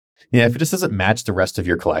 Yeah, if it just doesn't match the rest of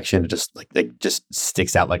your collection, it just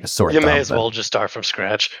sticks out like a sore You thumb. may as well just start from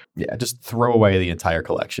scratch. Yeah, just throw away the entire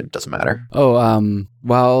collection. Doesn't matter. Oh,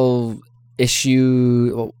 well,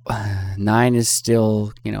 issue 9 is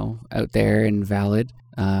still, out there and valid.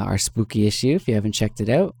 Our spooky issue, if you haven't checked it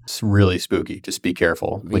out. It's really spooky. Just be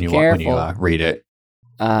careful when you read it.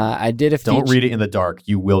 I did a feature. Don't read it in the dark.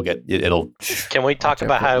 You will get it. It'll. Can we talk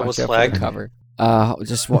about how it was flagged? Cover.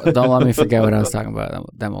 Just don't let me forget what I was talking about.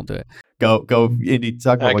 Then we'll do it. Go, Indy.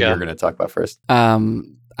 Talk about what you're going to talk about first.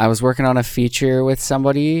 I was working on a feature with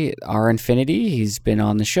somebody, R Infinity. He's been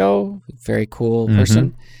on the show. Very cool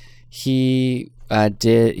person. He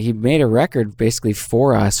made a record basically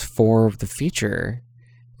for us for the feature.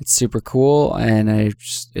 It's super cool, and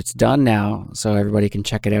it's done now, so everybody can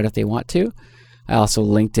check it out if they want to. I also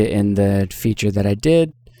linked it in the feature that I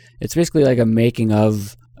did. It's basically like a making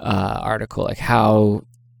of article, like how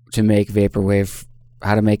to make a vaporwave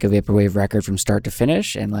record from start to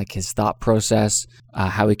finish, and like his thought process,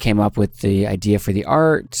 how he came up with the idea for the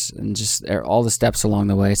art, and just all the steps along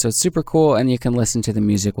the way. So it's super cool, and you can listen to the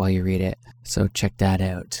music while you read it. So check that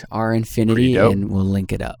out. R Infinity, and we'll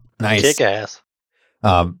link it up. Nice. Kick ass.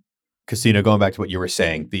 Casino, going back to what you were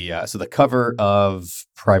saying, so the cover of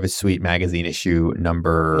Private Suite magazine issue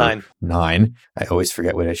number 9. I always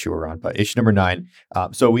forget what issue we're on, but issue number 9.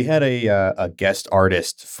 So we had a guest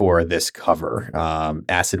artist for this cover,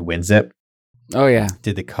 Acid Winzip. Oh yeah,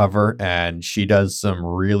 did the cover, and she does some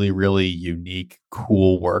really, really unique,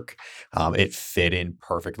 cool work. It fit in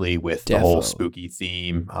perfectly with the whole spooky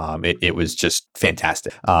theme. It was just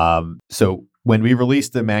fantastic. So when we release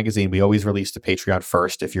the magazine, we always release the Patreon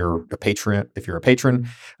first. If you're a patron,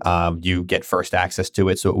 you get first access to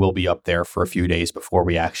it. So it will be up there for a few days before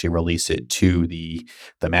we actually release it to the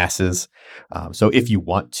masses. So if you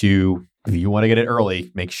want to get it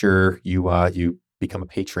early, make sure you become a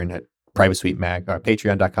patron at Private Suite Mag,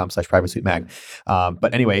 patreon.com/Private Suite Mag.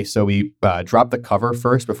 But anyway, so we dropped the cover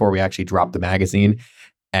first before we actually dropped the magazine.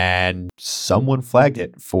 And someone flagged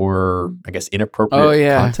it for, I guess,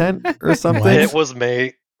 inappropriate content or something. It was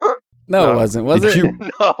me. No, it wasn't. Was it?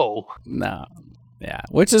 No. Yeah,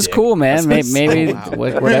 which is cool, man. Maybe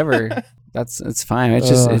whatever. It's fine. It's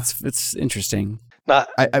just it's interesting.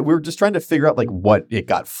 We were just trying to figure out like what it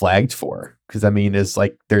got flagged for, because I mean, it's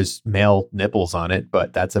like there's male nipples on it,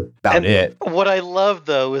 but that's about it. What I love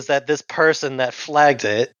though is that this person that flagged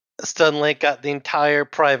it suddenly got the entire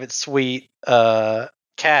Private Suite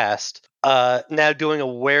cast now doing a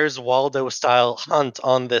Where's Waldo style hunt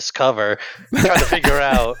on this cover, trying to figure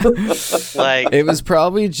out like it was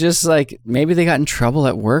probably just like maybe they got in trouble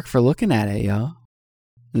at work for looking at it, yo,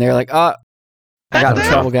 and they're like, oh, I got in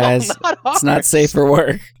trouble, guys. It's not safe for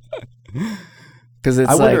work. Because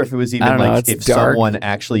I wonder if it was even like if dark. Someone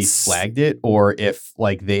actually flagged it, or if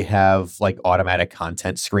like they have like automatic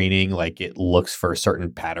content screening, like it looks for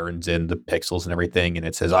certain patterns in the pixels and everything, and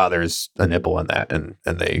it says, "Oh, there's a nipple on that," and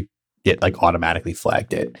they like automatically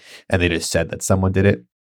flagged it, and they just said that someone did it.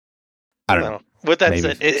 I don't know. With that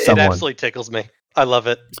said, it absolutely tickles me. I love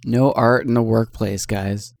it. No art in the workplace,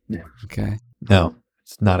 guys. Yeah. Okay. No,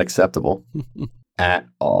 it's not acceptable at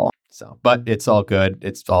all. So, but it's all good.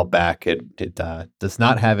 It's all back. It does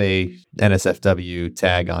not have a NSFW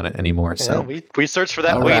tag on it anymore. Yeah, so we searched for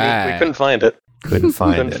that weenie. Right. We couldn't find it. Couldn't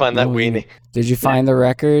find that weenie. Did you find the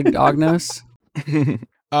record, Ognos?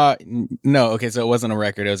 No. Okay, so it wasn't a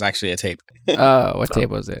record. It was actually a tape. Oh, what tape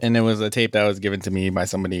was it? And it was a tape that was given to me by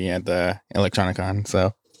somebody at the Electronicon.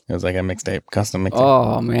 So it was like a mixtape, custom mixtape.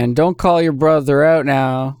 Oh man, don't call your brother out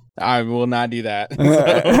now. I will not do that.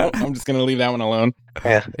 So I'm just gonna leave that one alone.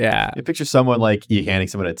 Yeah. You picture someone like you handing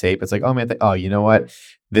someone a tape. It's like, oh man, you know what?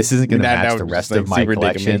 This isn't gonna match the rest of my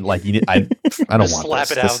collection. Like, I don't want slap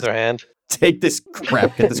this. it out of their hand. Take this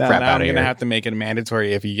crap. Get this crap out of here. I'm gonna have to make it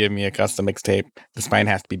mandatory if you give me a custom mixtape. The spine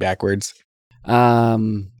has to be backwards.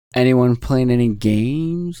 Anyone playing any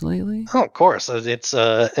games lately? Oh, of course. It's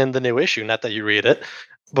in the new issue. Not that you read it.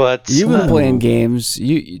 But you've been playing games.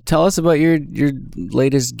 You tell us about your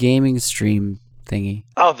latest gaming stream thingy.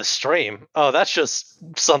 Oh, the stream. Oh, that's just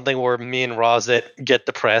something where me and Rozit get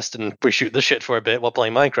depressed and we shoot the shit for a bit while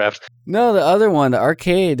playing Minecraft. No, the other one, the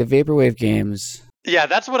arcade, the vaporwave games. Yeah,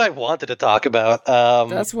 that's what I wanted to talk about.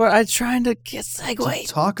 That's what I'm trying to get segue.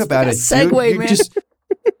 Talk about it. Segue, man.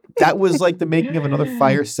 that was like the making of another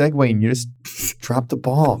fire segue, and you just dropped the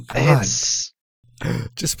ball. God.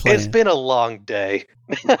 Just playing. It's been a long day.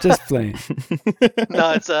 Just playing.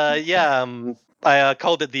 No, it's I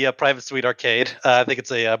called it the Private Suite Arcade. I think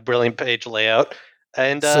it's a brilliant page layout.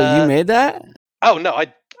 And So you made that? Oh no,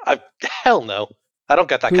 I hell no. I don't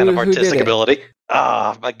got that kind of Who did artistic it? ability.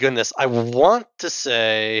 Ah, my goodness. I want to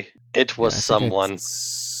say it was someone.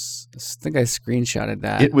 I think I screenshotted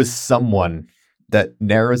that. It was someone that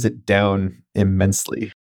narrows it down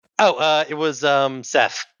immensely. Oh, it was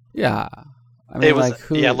Seth. Yeah. I mean, It was like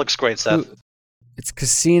who? yeah, it looks great, Seth. It's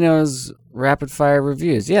Casino's rapid fire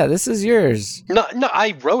reviews. Yeah, this is yours. No,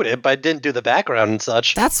 I wrote it, but I didn't do the background and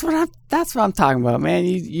such. That's what I'm talking about, man.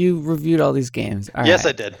 You reviewed all these games. All Yes,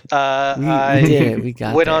 right. I did. We did it. We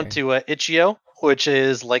got went there. on to Itch.io, which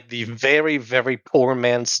is like the very, very poor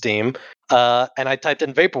man's Steam, and I typed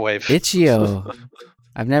in Vaporwave. Itch.io.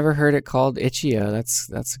 I've never heard it called Itch.io.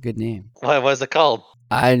 That's a good name. What is it called?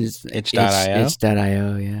 I just Itch.io?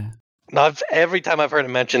 Itch.io, yeah. No, every time I've heard it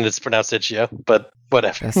mentioned, it's pronounced Itch.io, but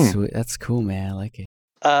whatever. That's sweet. That's cool, man. I like it.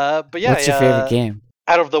 But yeah, What's your favorite game?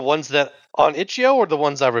 Out of the ones that on Itch.io or the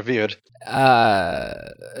ones I reviewed?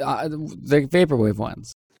 The Vaporwave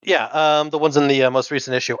ones. Yeah, the ones in the most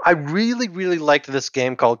recent issue. I really, really liked this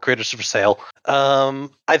game called Critters for Sale.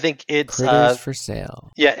 I think it's Critters for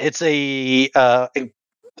Sale. Yeah, it's I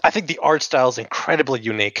think the art style is incredibly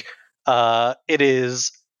unique. It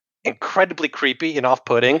is incredibly creepy and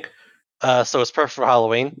off-putting, so it's perfect for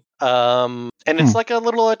Halloween. And it's like a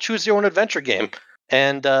little choose-your-own-adventure game,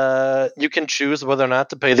 and you can choose whether or not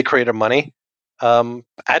to pay the creator money.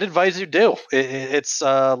 I'd advise you do. It's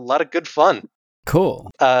a lot of good fun. Cool.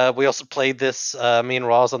 We also played this. Me and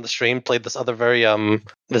Roz on the stream played this other very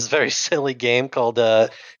silly game called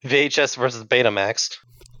VHS versus Betamax.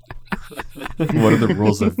 What are the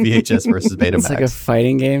rules of VHS versus Betamax? It's like a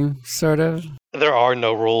fighting game, sort of. There are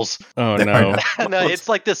no rules. Oh There no. are No, it's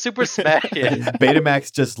like the Super Smash. Yeah.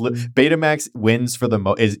 Betamax wins for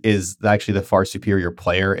is actually the far superior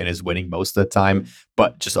player and is winning most of the time,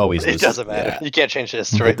 but just always It loses. doesn't matter. You can't change the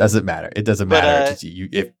history. It doesn't matter. It doesn't But, matter. It's just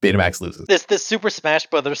if Betamax loses. This Super Smash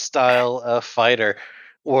Brothers style fighter,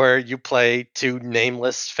 where you play two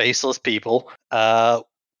nameless, faceless people.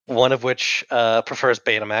 One of which prefers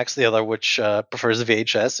Betamax, the other which prefers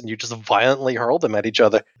VHS, and you just violently hurl them at each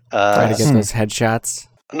other. Try to get those headshots.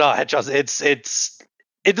 No, headshots.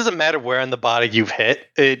 It doesn't matter where in the body you've hit.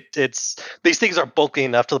 It's these things are bulky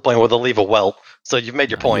enough to the point where they'll leave a welt. So you've made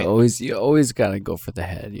your point. You always gotta go for the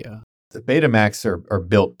head, yeah. The Betamax are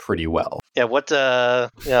built pretty well. Yeah. What? Yeah.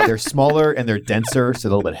 They're smaller and they're denser, so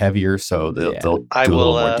they're a little bit heavier. So they'll do I a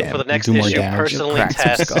little will more for damage. the next Do more issue damage. personally Crack some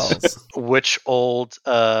test skulls. which old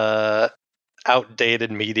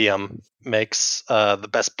outdated medium makes the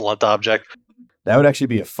best blunt object. That would actually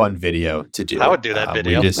be a fun video to do. I would do that We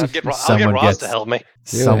video. just- I'll get someone Ross gets- to help me.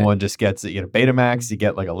 Someone just gets it. You get a Betamax, you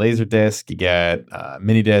get like a laser disc, you get a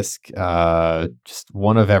mini disc, just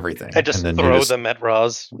one of everything. I just and then throw them at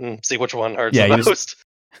Roz and see which one hurts Yeah, the you most.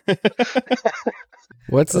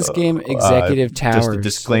 What's this game? Executive Towers. Just a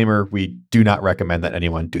disclaimer: we do not recommend that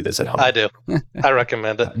anyone do this at home. I do. I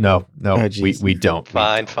recommend it. No, Oh, we geez. don't.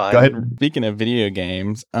 Fine, fine. Go ahead. Speaking of video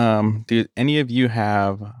games, do any of you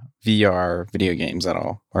have VR video games at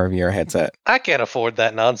all or a VR headset? I can't afford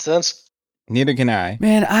that nonsense. Neither can I.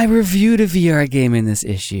 Man, I reviewed a VR game in this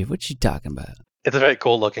issue. What you talking about? It's very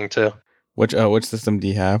cool looking too. Which system do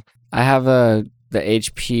you have? I have the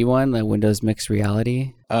HP one, the Windows Mixed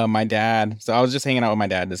Reality. My dad. So I was just hanging out with my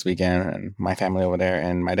dad this weekend and my family over there,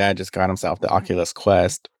 and my dad just got himself the Oculus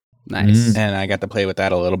Quest, Nice. and I got to play with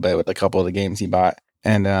that a little bit with a couple of the games he bought,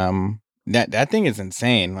 and that thing is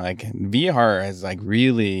insane. Like VR has like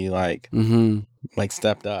really like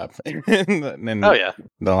stepped up. in Oh yeah.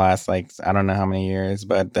 the last I don't know how many years,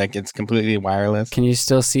 but like it's completely wireless. Can you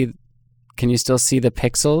still see the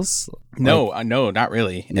pixels? No, not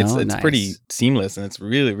really. No? It's Nice. pretty seamless and it's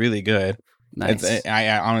really, really good. Nice. I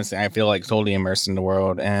honestly, I feel like totally immersed in the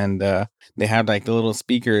world, and they have like the little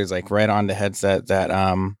speakers like right on the headset that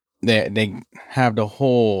they have the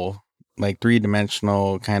whole like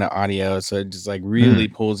 3-dimensional kind of audio, so it just like really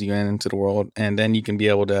pulls you into the world, and then you can be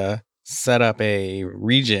able to set up a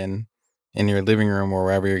region in your living room or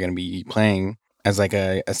wherever you're going to be playing as like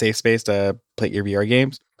a safe space to play your VR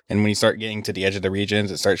games. And when you start getting to the edge of the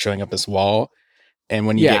regions, it starts showing up this wall. And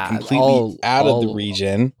when you get completely out of the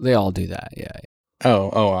region, they all do that. Yeah.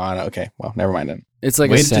 Okay. Well, never mind then. It's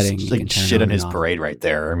like Way a to setting. just you like can turn shit on and his off. parade right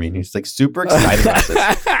there. I mean, he's like super excited about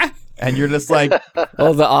this. and you're just like,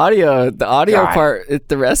 Oh, the audio God. part,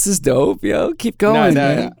 the rest is dope, yo. Keep going,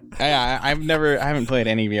 man. I haven't played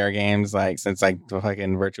any VR games like since like the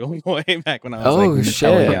fucking Virtual Boy back when I was Oh, like shit.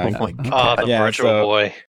 hella oh young. my God. Oh, the Yeah, Virtual so-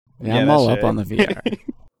 Boy. Yeah, Yeah, I'm that all up shit. on the VR.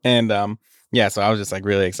 And yeah, so I was just like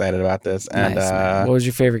really excited about this. And Nice, man. What was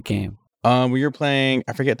your favorite game? we were playing,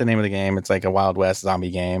 I forget the name of the game. It's like a Wild West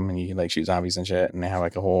zombie game, and you can like shoot zombies and shit. And they have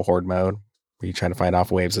like a whole horde mode where you try to fight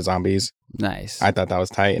off waves of zombies. Nice. I thought that was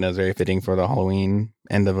tight, and it was very fitting for the Halloween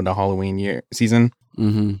end of the Halloween year season.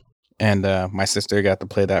 Mm-hmm. And my sister got to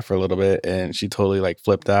play that for a little bit, and she totally like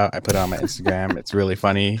flipped out. I put it on my Instagram. It's really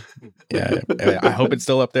funny. Yeah, I hope it's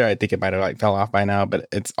still up there. I think it might have like fell off by now, but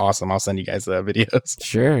it's awesome. I'll send you guys the videos.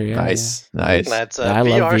 Sure. Yeah. Nice. Nice. That's Yeah. I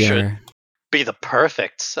love VR VR. should be the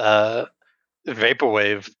perfect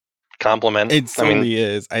vaporwave complement. It totally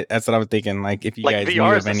is. That's what I was thinking. Like if you like guys knew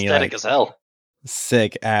VR of is any aesthetic like as hell.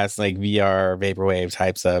 sick ass like VR vaporwave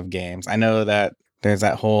types of games. I know that there's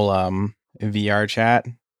that whole VR chat,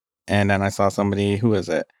 and then I saw somebody, who was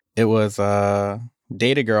it? It was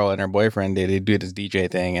Data Girl and her boyfriend. They do this DJ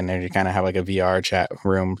thing, and they kind of have like a VR chat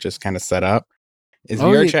room just kind of set up. Is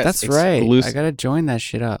VR chat? That's right. I gotta join that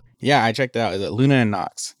shit up. Yeah, I checked it out. Is it Luna and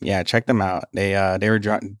Nox? Yeah, check them out. They were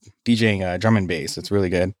DJing drum and bass. It's really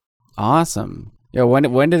good. Awesome. Yo,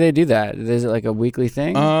 when do they do that? Is it like a weekly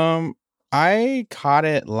thing? I caught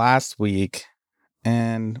it last week,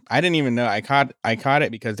 and I didn't even know I caught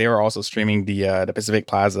it because they were also streaming the Pacific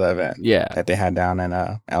Plaza event Yeah. that they had down in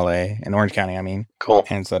LA, in Orange County, I mean. Cool.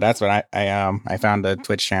 And so that's what I found the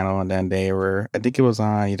Twitch channel, and then they were, I think it was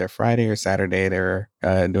on either Friday or Saturday, they were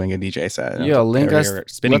doing a DJ set. Yo, link They us. were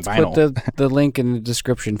spinning Let's vinyl. put the link in the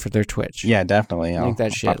description for their Twitch. Yeah, definitely. Link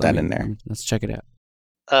that shit. Pop that in there. Let's check it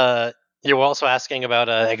out. You were also asking about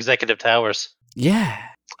Executive Towers. Yeah.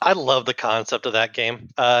 I love the concept of that game.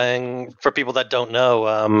 And for people that don't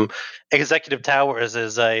know, Executive Towers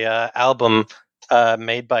is a album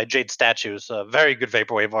made by Jade Statues, a very good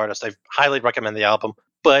vaporwave artist. I highly recommend the album.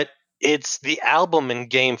 But it's the album in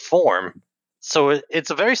game form. So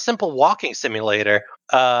it's a very simple walking simulator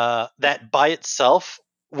that by itself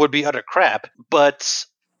would be utter crap. But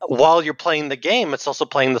while you're playing the game, it's also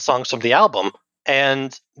playing the songs from the album.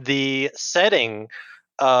 And the setting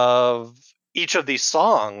of each of these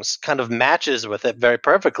songs kind of matches with it very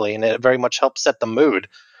perfectly, and it very much helps set the mood.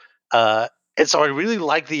 And so I really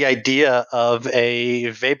like the idea of a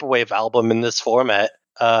vaporwave album in this format,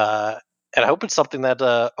 and I hope it's something that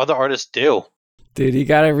other artists do. Dude, you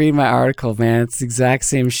gotta read my article, man. It's the exact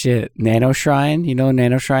same shit. Nano Shrine, you know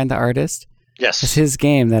Nano Shrine, the artist? It's Yes. his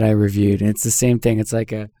game that I reviewed, and it's the same thing. It's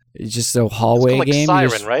like it's just a hallway like game. Siren, you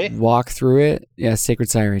just right? walk through it. Yeah, Sacred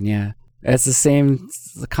Siren, yeah. It's the same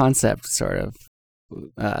concept, sort of.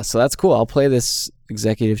 So that's cool. I'll play this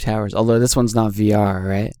Executive Towers, although this one's not VR,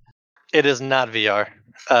 right? It is not VR.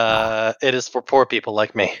 It is for poor people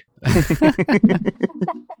like me.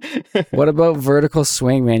 What about Vertical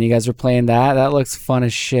Swing, man? You guys were playing that? That looks fun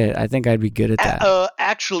as shit. I think I'd be good at that.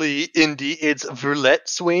 Actually, Indy, it's Roulette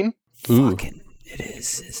Swing. Fucking, it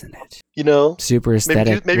is, isn't it? You know? Super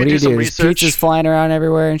aesthetic. maybe What do do you some do? There's research. pizzas flying around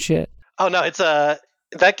everywhere and shit. Oh no, it's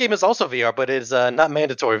that game is also VR, but it's not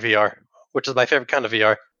mandatory VR, which is my favorite kind of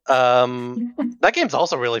VR. That game's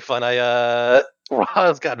also really fun.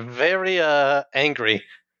 Roz got very angry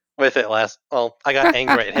with it last. Well, I got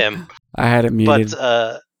angry at him, I had it muted.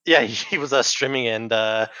 but yeah, he was streaming, and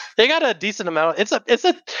they got a decent amount.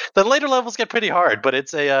 The later levels get pretty hard, but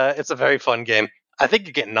it's a very fun game. I think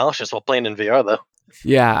you get nauseous while playing in VR though.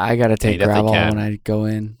 Yeah, I gotta take You definitely gravel can. when I go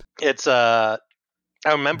in. It's I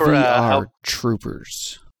remember VR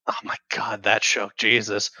Troopers. oh my god, that show,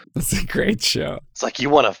 Jesus. That's a great show. It's like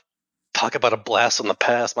you want to talk about a blast from the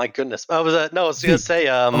past. My goodness. I was gonna say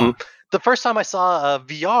the first time I saw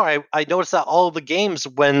VR, I noticed that all the games,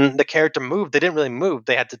 when the character moved, they didn't really move.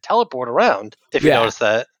 They had to teleport around. If you Yeah. noticed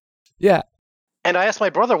that. Yeah. And I asked my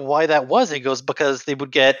brother why that was. He goes, because the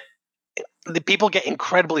people get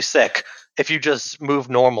incredibly sick if you just move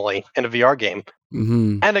normally in a VR game.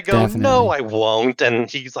 Mm-hmm. And I go, no, I won't. And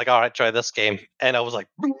he's like, all right, try this game. And I was like,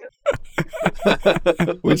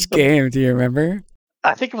 Which game do you remember?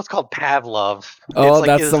 I think it was called Pavlov. Oh, It's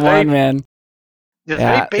that's the one, man. It's Yeah,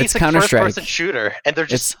 very it's basic Counter-Strike. first-person shooter, and there's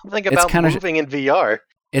just something it's about Counter- moving in VR.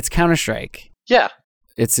 It's Counter-Strike. Yeah,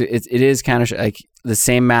 It is Counter-Strike. Like the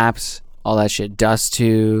same maps, all that shit. Dust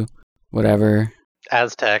 2, whatever.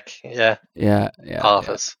 Aztec. Yeah, Yeah.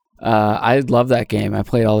 Office. I love that game. I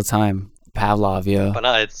play it all the time. Pavlov, yo. But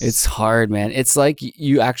no, It's hard, man. It's like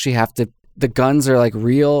you actually have to. The guns are like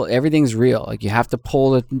real. Everything's real. Like you have to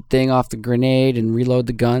pull the thing off the grenade and reload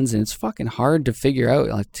the guns, and it's fucking hard to figure out,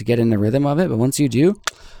 like to get in the rhythm of it. But once you do,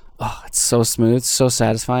 Oh, it's so smooth, so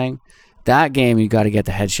satisfying. That game, you got to get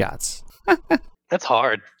the headshots. That's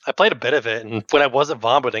hard. I played a bit of it, and when I wasn't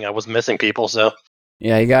vomiting, I was missing people. So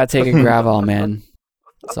Yeah, you got to take a Gravol, man.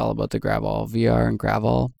 It's all about the Gravol. VR and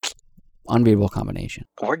Gravol. Unbeatable combination.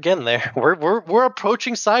 we're getting there. We're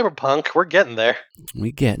approaching Cyberpunk. We're getting there.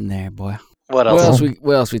 We getting there, boy. What What else?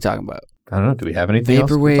 else we talking about? I don't know. Do we have anything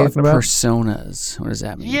else we're Vaporwave talking about? personas. What does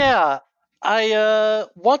that mean? Yeah, I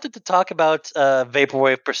wanted to talk about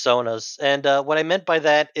vaporwave personas, and what I meant by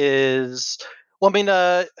that is, well, I mean,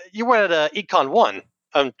 you were at Econ 1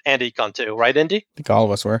 and Econ 2, right, Indy? I think all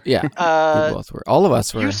of us were. Yeah, we both were. All of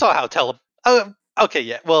us were. You saw how okay,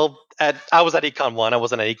 yeah. Well, I was at Econ 1. I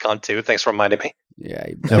wasn't at Econ 2. Thanks for reminding me. Yeah,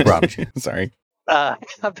 No problem. Sorry.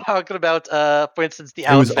 I'm talking about, for instance, the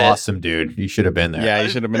It was outfit. awesome, dude. You should have been there. Yeah, you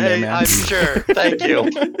should have been there, Hey, man. I'm sure. Thank you.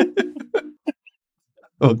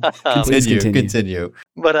 Oh, Please continue.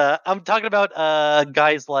 But I'm talking about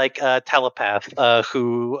guys like Telepath,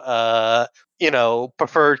 who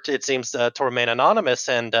prefer to, it seems, to remain anonymous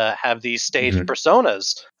and have these staged Mhm.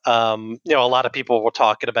 personas. A lot of people were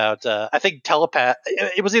talking about. I think Telepath.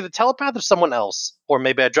 It was either Telepath or someone else, or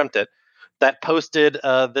maybe I dreamt it. That posted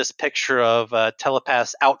this picture of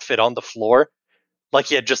Telepath's outfit on the floor, like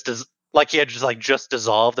he had just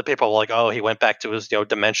dissolved. The people were like, "Oh, he went back to his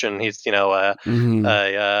dimension. He's Mhm.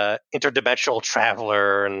 a interdimensional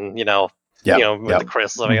traveler," and with Yep. the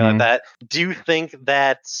crystal, something like that. Do you think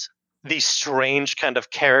that these strange kind of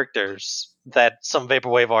characters that some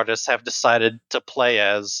vaporwave artists have decided to play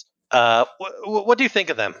as, what do you think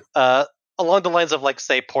of them? Along the lines of, like,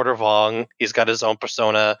 say, Porter Vong, he's got his own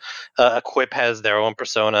persona. Equip has their own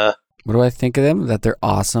persona. What do I think of them? That they're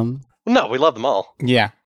awesome. No, we love them all. Yeah.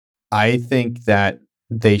 I think that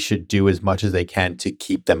they should do as much as they can to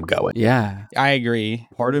keep them going. Yeah. I agree.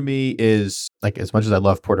 Part of me is, like, as much as I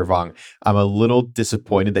love Porter Vong, I'm a little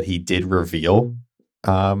disappointed that he did reveal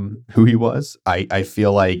who he was. I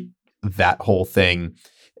feel like that whole thing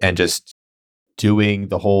and just doing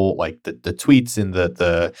the whole, like, the tweets and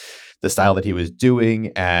the style that he was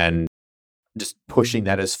doing and just pushing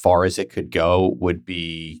that as far as it could go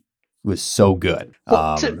was so good.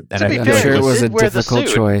 Well, to And be I I'm feel fair, sure like it he was a did wear the difficult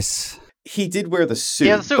suit. choice. he did wear the suit. He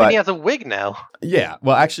has a suit but and he has a wig now. yeah,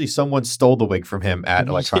 well, actually, someone stole the wig from him at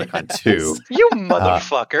Electronicon 2. You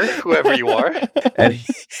motherfucker, whoever you are. And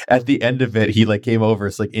at the end of it, he like came over.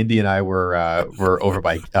 It's like Indy and I were over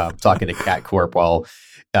by talking to Cat Corp while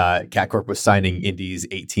Cat Corp was signing Indy's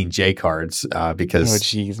 18J cards because Oh,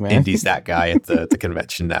 jeez, man. Indy's that guy at the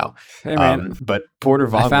convention now. Hey, man. But Porter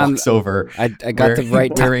Vaughn walks over. I got the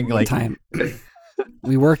right wearing, like- time.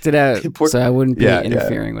 We worked it out so I wouldn't be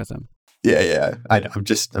interfering with him. Yeah. I know. I'm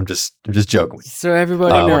just joking with you. So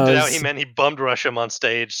everybody Worked it out. knows. He meant he bummed rush him on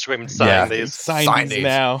stage, screaming, "Sign Yeah. these!" Sign these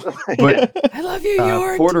now. But I love you,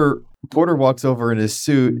 Yort. Porter walks over in his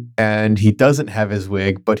suit and he doesn't have his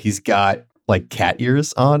wig, but he's got like cat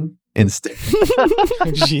ears on instead.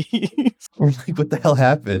 Jeez. We're like, what the hell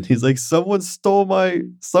happened? He's like, someone stole my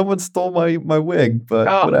wig, but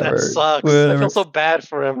Oh, whatever. that sucks. I Whatever. feel so bad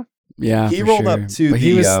for him. Yeah, He for rolled sure. up to But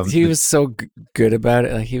the, he was so good about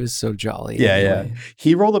it. Like he was so jolly. Yeah. anyway.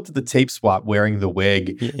 He rolled up to the tape swap wearing the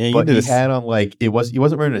wig, Yeah, but did he had on like he wasn't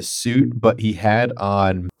wearing a suit, but he had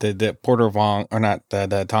on the Porter Vong, or not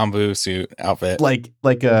the Tom Vu suit outfit. like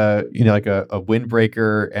a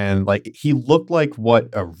windbreaker, and like he looked like what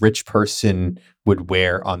a rich person would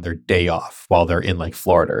wear on their day off while they're in like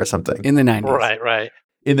Florida or something. In the 90s. Right.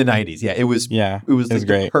 In the 90s. Yeah, it was Yeah, it was it was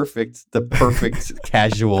like great. the perfect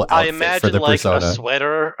casual I outfit for imagine the like persona. a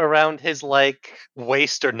sweater around his like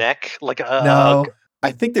waist or neck, like a No,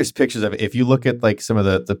 I think there's pictures of it. If you look at like some of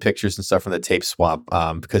the pictures and stuff from the tape swap,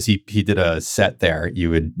 because he did a set there,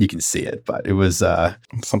 you can see it. But it was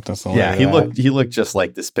Something similar. yeah, to he looked just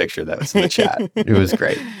like this picture that was in the chat. It was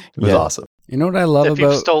great. It was Yeah. awesome. You know what I love If you've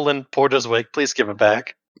about? stolen Porter's wig, please give it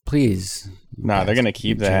back. Please. No, they're gonna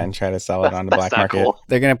keep that and try to sell it on the black That's not market. cool.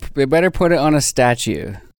 They better put it on a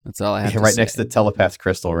statue. That's all I have Yeah, to right say. next to the telepath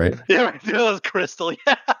crystal, right? Yeah, right. That was Crystal.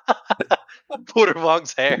 Yeah. Porter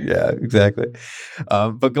Vong's hair. Yeah, exactly.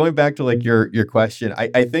 But going back to like your question,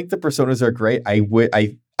 I think the personas are great.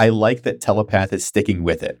 I like that Telepath is sticking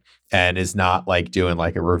with it and is not like doing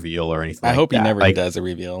like a reveal or anything. I like hope he that. never Like, does a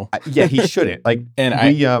reveal. Yeah, he shouldn't. Like,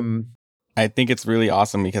 And we I think it's really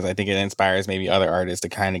awesome because I think it inspires maybe other artists to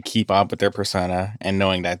kind of keep up with their persona and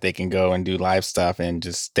knowing that they can go and do live stuff and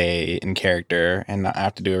just stay in character and not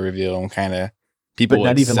have to do a reveal, and kind of people But will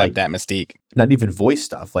not even, accept like- that mystique. not even voice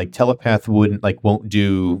stuff. Like Telepath won't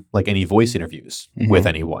do like any voice interviews with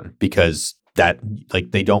anyone because that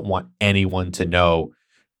like they don't want anyone to know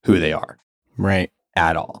who they are Right.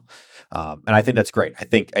 at all. And I think that's great. I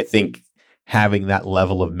think having that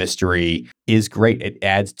level of mystery is great. It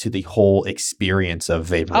adds to the whole experience of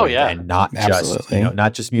vaporwave, Oh, yeah. and not Absolutely. just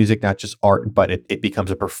not just music, not just art, but it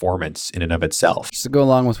becomes a performance in and of itself. Just to go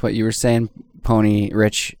along with what you were saying, Pony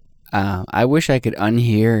Rich, I wish I could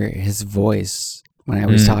unhear his voice when I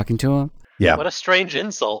was talking to him. Yeah. What a strange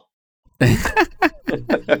insult.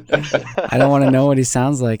 I don't want to know what he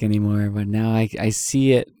sounds like anymore, but now I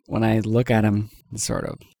see it when I look at him, sort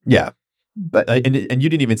of. Yeah. But and you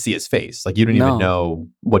didn't even see his face. Like, you didn't even No. know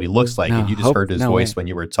what he looks like, No, and you just heard his no voice way. when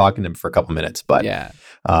you were talking to him for a couple minutes. But Yeah.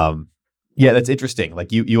 yeah, that's interesting.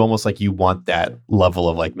 Like, you almost like you want that level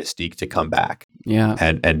of like mystique to come back, Yeah.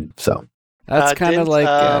 and so That's kind of didn't, like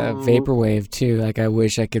vaporwave too. Like, I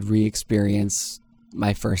wish I could re-experience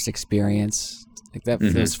my first experience, like that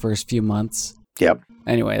those first few months. Yep.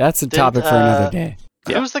 Anyway, that's a Didn't, topic for another day.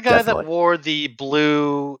 Yeah, Who's the guy definitely. that wore the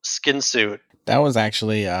blue skin suit? That was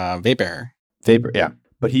actually Vapor. Vapor. Yeah,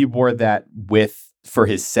 but he wore that for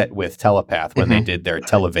his set with Telepath when they did their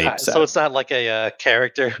Televape set. So it's not like a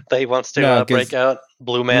character that he wants to No, 'cause- break out?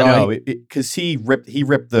 Blue Man? No, because he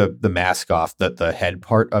ripped the mask off, the head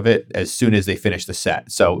part of it, as soon as they finished the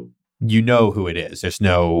set. So you know who it is. There's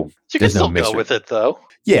no You can there's no still go mystery. with it, though.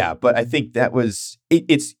 Yeah, but I think that was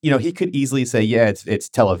it's he could easily say, yeah, it's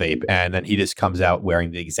Televape, and then he just comes out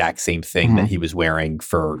wearing the exact same thing that he was wearing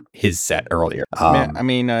for his set earlier. I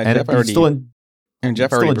mean, and Jeff already Jeff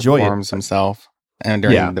still already enjoy it. performs himself and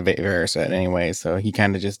during Yeah. the Vapor set anyway, so he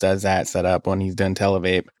kind of just does that setup when he's done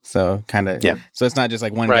Televape. So kind of So it's not just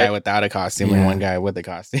like one Right. guy without a costume and one guy with a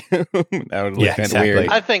costume. That would look Yeah, kind of exactly. weird.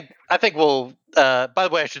 I think we'll. By the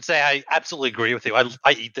way, I should say I absolutely agree with you.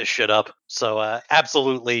 I eat this shit up. So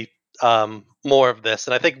absolutely more of this,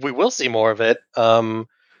 and I think we will see more of it.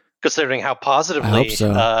 Considering how positively I hope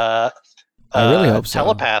so. I really hope so.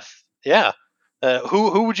 Telepath. Yeah.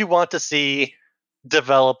 Who would you want to see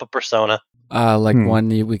develop a persona? Like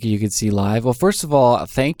one you could see live. Well, first of all,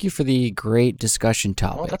 thank you for the great discussion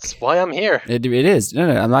topic. Well, that's why I'm here. It is. No,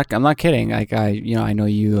 I'm not kidding. Like, I know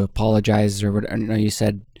you apologized or what. I know you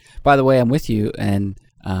said, by the way, I'm with you, and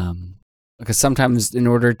because sometimes in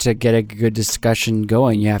order to get a good discussion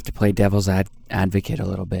going, you have to play devil's advocate a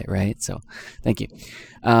little bit, right? So, thank you.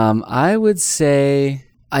 I would say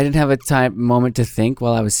I didn't have a moment to think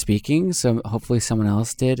while I was speaking, so hopefully someone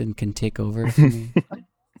else did and can take over for me.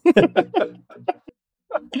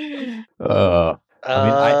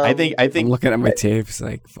 I think I'm looking at my tapes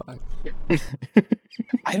like, fuck.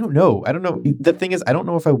 I don't know. The thing is, I don't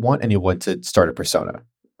know if I want anyone to start a persona.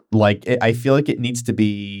 Like, I feel like it needs to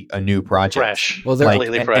be a new project. Fresh. Well, they're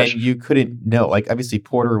completely fresh. And you couldn't know. Like, obviously,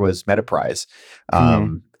 Porter was Metaprise,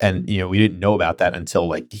 and we didn't know about that until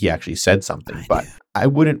like he actually said something. But I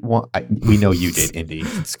wouldn't want. We know you did, Indy.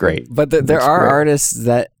 It's great. But there That's are great. artists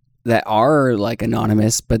that are like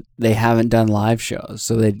anonymous, but they haven't done live shows.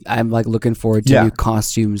 So I'm like looking forward to new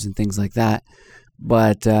costumes and things like that.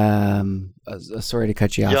 But sorry to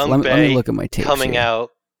cut you off. Young Let me Bae look at my tapes coming here. out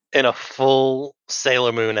in a full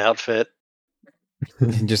Sailor Moon outfit.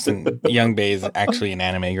 Just Young Bae is actually an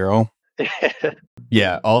anime girl.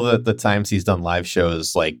 Yeah, all the times he's done live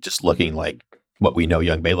shows, like just looking like what we know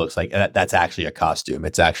Young Bae looks like. That's actually a costume.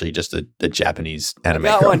 It's actually just a Japanese anime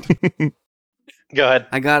got girl. one. Go ahead.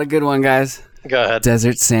 I got a good one, guys. Go ahead.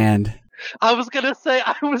 Desert Sand. I was gonna say.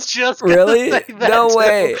 I was just gonna Really? say that No too.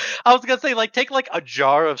 way. I was gonna say, like, take like a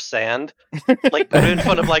jar of sand, like put it in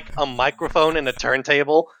front of like a microphone and a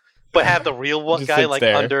turntable, but have the real one Just guy sits like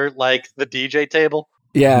there. under like the DJ table.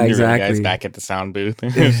 Yeah, The real exactly. guy's back at the sound booth.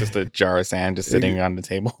 It's just a jar of sand just sitting on the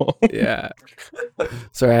table. Yeah.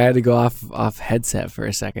 Sorry, I had to go off headset for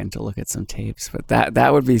a second to look at some tapes, but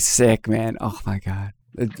that would be sick, man. Oh my god,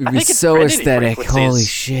 it would I be think so Infinity aesthetic. Frequencies- Holy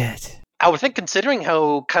shit. I would think, considering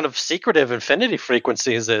how kind of secretive Infinity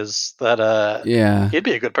Frequencies is, that Yeah. he'd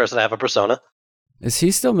be a good person to have a persona. Is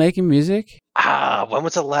he still making music? When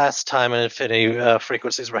was the last time an Infinity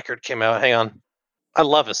Frequencies record came out? Hang on. I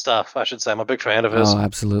love his stuff, I should say. I'm a big fan of his. Oh,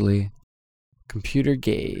 absolutely. Computer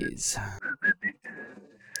Gaze.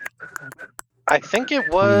 I think it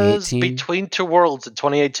was 2018? Between Two Worlds in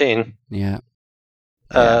 2018. Yeah.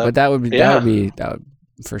 Uh, But that would yeah.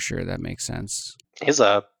 for sure. That makes sense. He's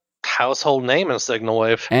a household name in Signal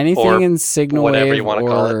Wave. Anything or in Signal whatever Wave you wanna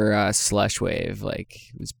call it. or Slush Wave, like,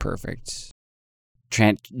 is perfect.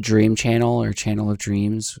 Dream Channel or Channel of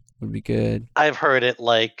Dreams would be good. I've heard it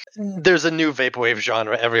like there's a new vaporwave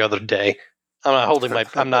genre every other day. I'm not holding my.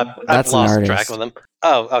 I'm not. I've That's an lost artist. track of them.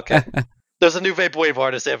 Oh, okay. There's a new vaporwave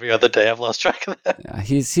artist every other day. I've lost track of that. Yeah,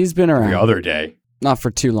 he's been around. Every other day. Not for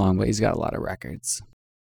too long, but he's got a lot of records.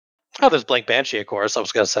 Oh, there's Blank Banshee, of course. I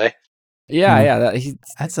was gonna say. Yeah,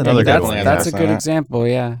 That's another good that's one. that's a Yeah. good example.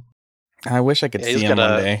 Yeah. I wish I could Yeah, see he's him one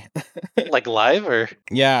gonna- day. Like live or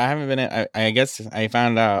Yeah, I haven't been. I guess I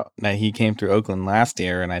found out that he came through Oakland last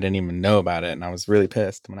year, and I didn't even know about it, and I was really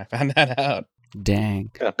pissed when I found that out.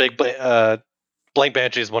 Dang. Blank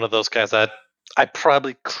Banshee is one of those guys that I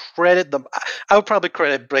probably credit them. I would probably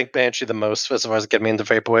credit Blank Banshee the most as far as getting me into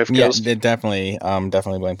vaporwave Yeah, goes. it definitely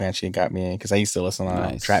Blank Banshee got me because I used to listen to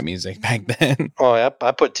Nice. trap music back then. Oh, yeah,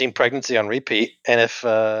 I put Team Pregnancy on repeat, and if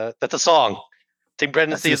that's a song, Team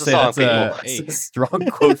Pregnancy is a song. People, That's a strong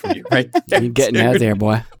quote from you, right there. You're getting out dude. there,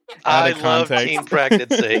 boy. I Out of love context. Team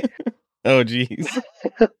Pregnancy. Oh, jeez.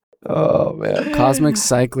 Oh man. Cosmic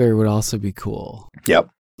Cycler would also be cool. Yep.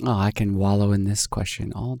 Oh, I can wallow in this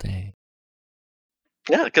question all day.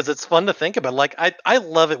 Yeah, because it's fun to think about. Like I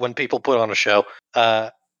love it when people put on a show.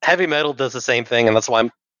 Heavy metal does the same thing, and that's why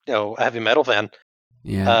I'm a heavy metal fan.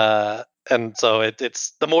 Yeah. And so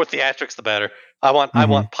it's the more theatrics, the better. I want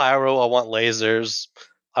pyro. I want lasers.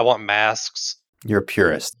 I want masks. You're a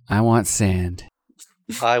purist. I want sand.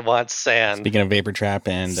 I want sand. Speaking of Vapor Trap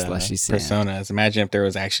and Slushy sand. personas, imagine if there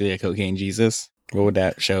was actually a Cocaine Jesus. What would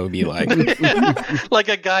that show be like? Like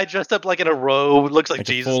a guy dressed up like in a robe, looks like Like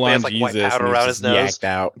a Jesus, full-on has like white Jesus, powder and he's around his just nose. yacked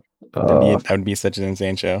out. Uh, That would be such an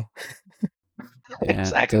insane show. Yeah,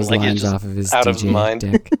 Exactly, those like he's lines just off of his out DJ of his mind.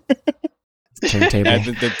 deck. Turntable.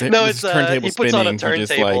 Yeah, No, this it's turntable he puts on a spinning, he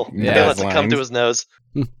just, turntable. like, and yeah, he lets does it come to lines. his nose.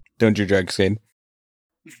 Don't do drugs, kid.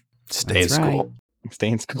 Stay in That's school. Stay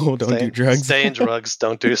in school. Don't Stay- do drugs. Stay in drugs.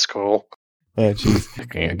 Don't do school. Oh, jeez.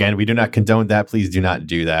 Okay, again, we do not condone that. Please do not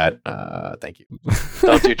do that. Thank you.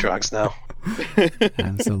 Don't do drugs now.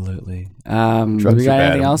 Absolutely. Do Drugs we are got bad.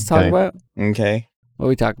 anything else to talk Okay. about? Okay. What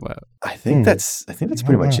we talk about? I think that's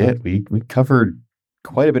pretty much it. We covered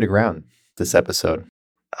quite a bit of ground this episode.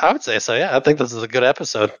 I would say so. Yeah, I think this is a good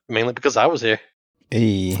episode, mainly because I was here.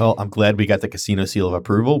 Hey. Well, I'm glad we got the casino seal of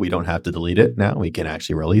approval. We don't have to delete it now. We can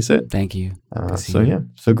actually release it. Thank you. So Casino. yeah,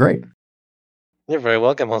 so great. You're very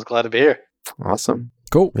welcome. I was glad to be here. Awesome.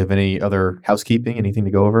 Cool. We have any other housekeeping? Anything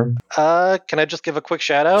to go over? Can I just give a quick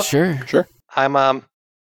shout out? Sure. Hi, Mom.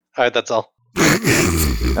 All right, that's all.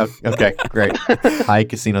 Okay, great. Hi,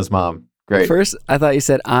 Casino's mom. Great. First, I thought you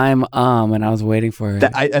said and I was waiting for it.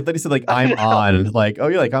 I thought he said like I'm on, like oh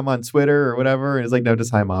yeah, like I'm on Twitter or whatever. And it's like no,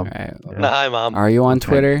 just hi, All mom. right. No, hi, Mom. Are you on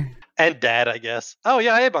Twitter? And Dad, I guess. Oh,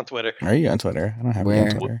 yeah, I am on Twitter. Are you on Twitter? I don't have Where? you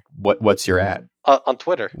on Twitter. What's your at? On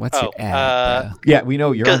Twitter. What's oh, your ad? bro? Yeah, we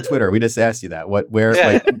know you're on 'Cause- Twitter. We just asked you that. Where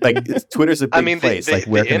Yeah. like Twitter's a big I mean, place. Like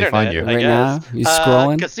where can they find you? I Right now? guess. You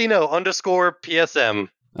scrolling? Casino_PSM.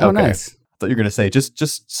 Oh, okay. nice. I thought you were gonna say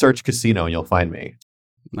just search casino and you'll find me.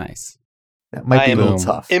 Nice. That might I be a am little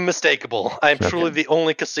tough. Unmistakable. I am Okay. truly the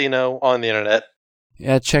only casino on the internet.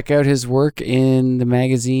 Yeah, check out his work in the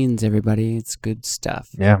magazines, everybody. It's good stuff.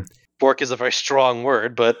 Yeah. Work is a very strong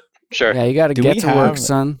word, but sure. Yeah, you got to Do get we to work, have-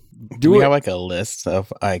 son. Do we it. have like a list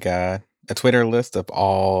of like a Twitter list of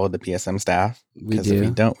all the PSM staff? We Because if we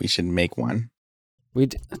do. don't, we should make one.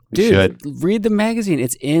 Dude, should. read the magazine.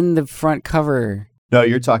 It's in the front cover. No,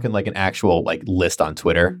 you're talking like an actual like list on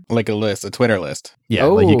Twitter. Like a list, a Twitter list. Yeah,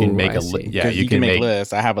 like you Oh, can make I a see. yeah, 'Cause you can make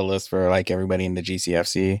lists. I have a list for like everybody in the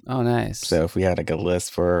GCFC. Oh, nice. So if we had like a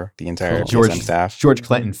list for the entire Cool. George PSM staff. George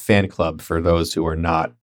Clinton fan club for those who are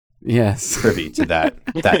not Yes. privy to that.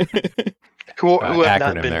 Who have not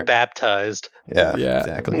acronym been there. baptized. Yeah, Yeah.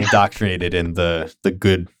 exactly. Indoctrinated in the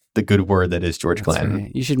good word that is George That's Clinton.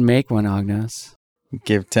 right. You should make one, Agnos.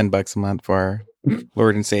 Give $10 a month for our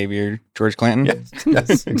Lord and Savior George Clinton.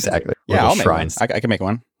 Yes, exactly. Yeah, Little I'll make one. shrines. I can make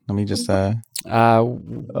one. Let me just We're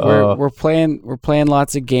playing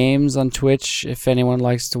lots of games on Twitch. If anyone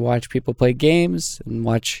likes to watch people play games and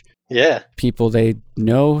watch Yeah. people they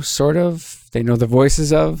know, sort of, they know the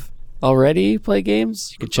voices of already play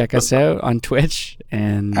games, you can check us out on Twitch.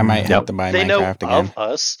 And I might have to buy They know Minecraft again. of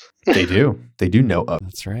us. They do. They do know of.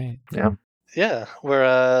 That's right. Yeah.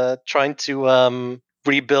 We're trying to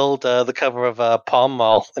rebuild the cover of Palm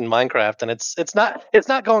Mall in Minecraft, and it's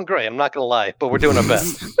not going great. I'm not gonna lie, but we're doing our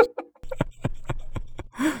best.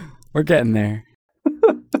 We're getting there.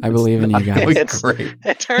 I believe in you guys. Really It's- great.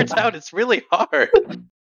 It turns out it's really hard.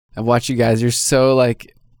 I watch you guys. You're so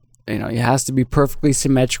like, it has to be perfectly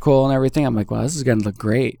symmetrical and everything. I'm like, wow, this is gonna look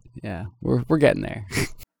great. Yeah, we're getting there.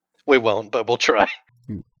 We won't, but we'll try.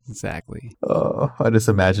 Exactly. Oh, I just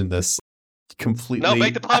imagine this completely. No,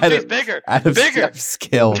 make the palm out trees of- bigger. out of Bigger.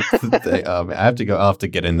 scale. I'll have to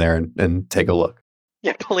get in there and take a look.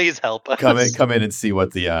 Yeah, please help us. Come in and see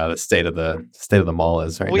what the state of the mall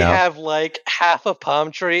is right We now. have like half a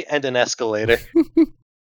palm tree and an escalator.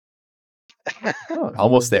 Oh,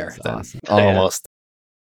 almost there. That's then. awesome. Almost.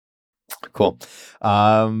 Cool.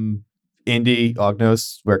 Indy,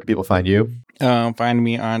 Ognos, where can people find you? Find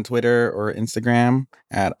me on Twitter or Instagram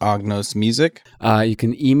at Ognos Music. You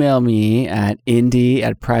can email me at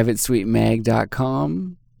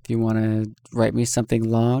indy@privatesuitemag.com if you want to write me something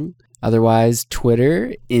long. Otherwise,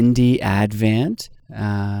 Twitter, IndyAdvant.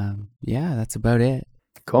 Yeah, that's about it.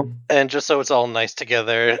 Cool. And just so it's all nice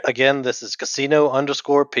together, again, this is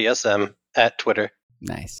casino_PSM at Twitter.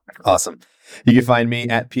 Nice. Awesome. You can find me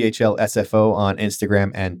at PHLSFO on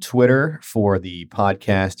Instagram and Twitter for the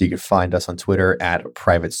podcast. You can find us on Twitter at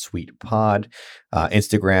Private Suite Pod,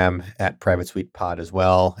 Instagram at Private Suite Pod as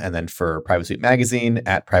well. And then for Private Suite Magazine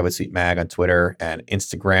at Private Suite Mag on Twitter and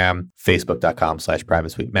Instagram, Facebook.com/Private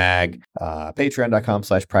Suite Mag,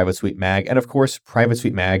 Patreon.com/Private Suite Mag, and of course,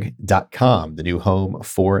 PrivateSuiteMag.com, the new home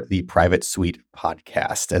for the Private Suite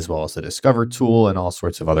podcast, as well as the Discover tool and all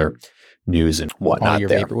sorts of other news and whatnot. All your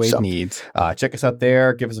there. vaporwave needs. Check us out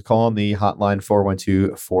there. Give us a call on the hotline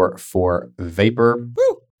 412-44-VAPOR.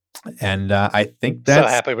 Woo! And I think that's...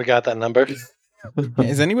 So happy we got that number.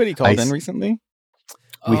 Has anybody called in recently?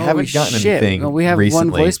 We haven't gotten anything Well, we have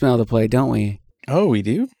recently. one voicemail to play, don't we? Oh, we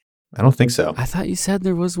do? I don't think so. I thought you said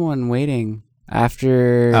there was one waiting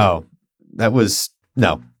after... Oh, that was...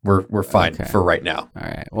 No, we're fine for right now. All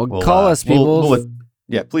right. Well, call us, people.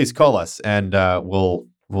 Yeah, please call us, and we'll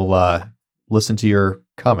listen to your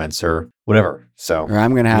comments or whatever. So or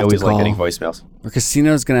I'm gonna have always to call. like getting voicemails. Or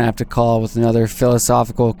Casino's gonna have to call with another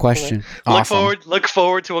philosophical question. Awesome. Look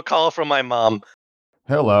forward to a call from my mom.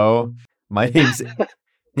 Hello, my name's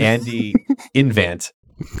Andy Invant,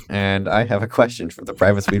 and I have a question for the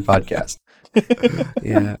Private Suite podcast.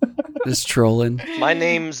 Yeah, just trolling. My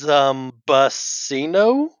name's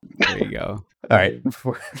Bussino. There you go. All right.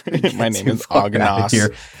 My name is Ognos.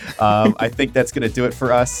 Here. I think that's going to do it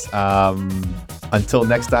for us. Until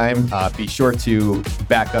next time, be sure to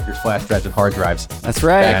back up your flash drives and hard drives. That's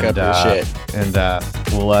right. Back up your shit. And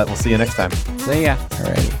we'll see you next time. See ya. All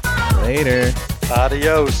right. Later.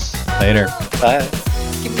 Adios. Later. Bye.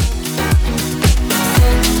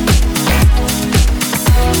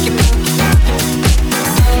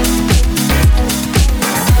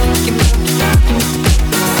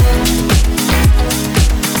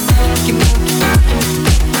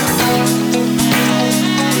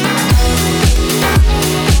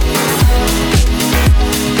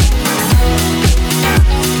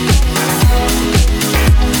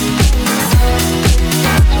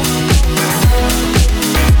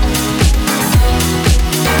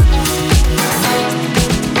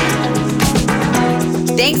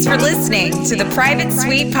 Thanks for listening to the Private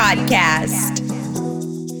Suite Podcast.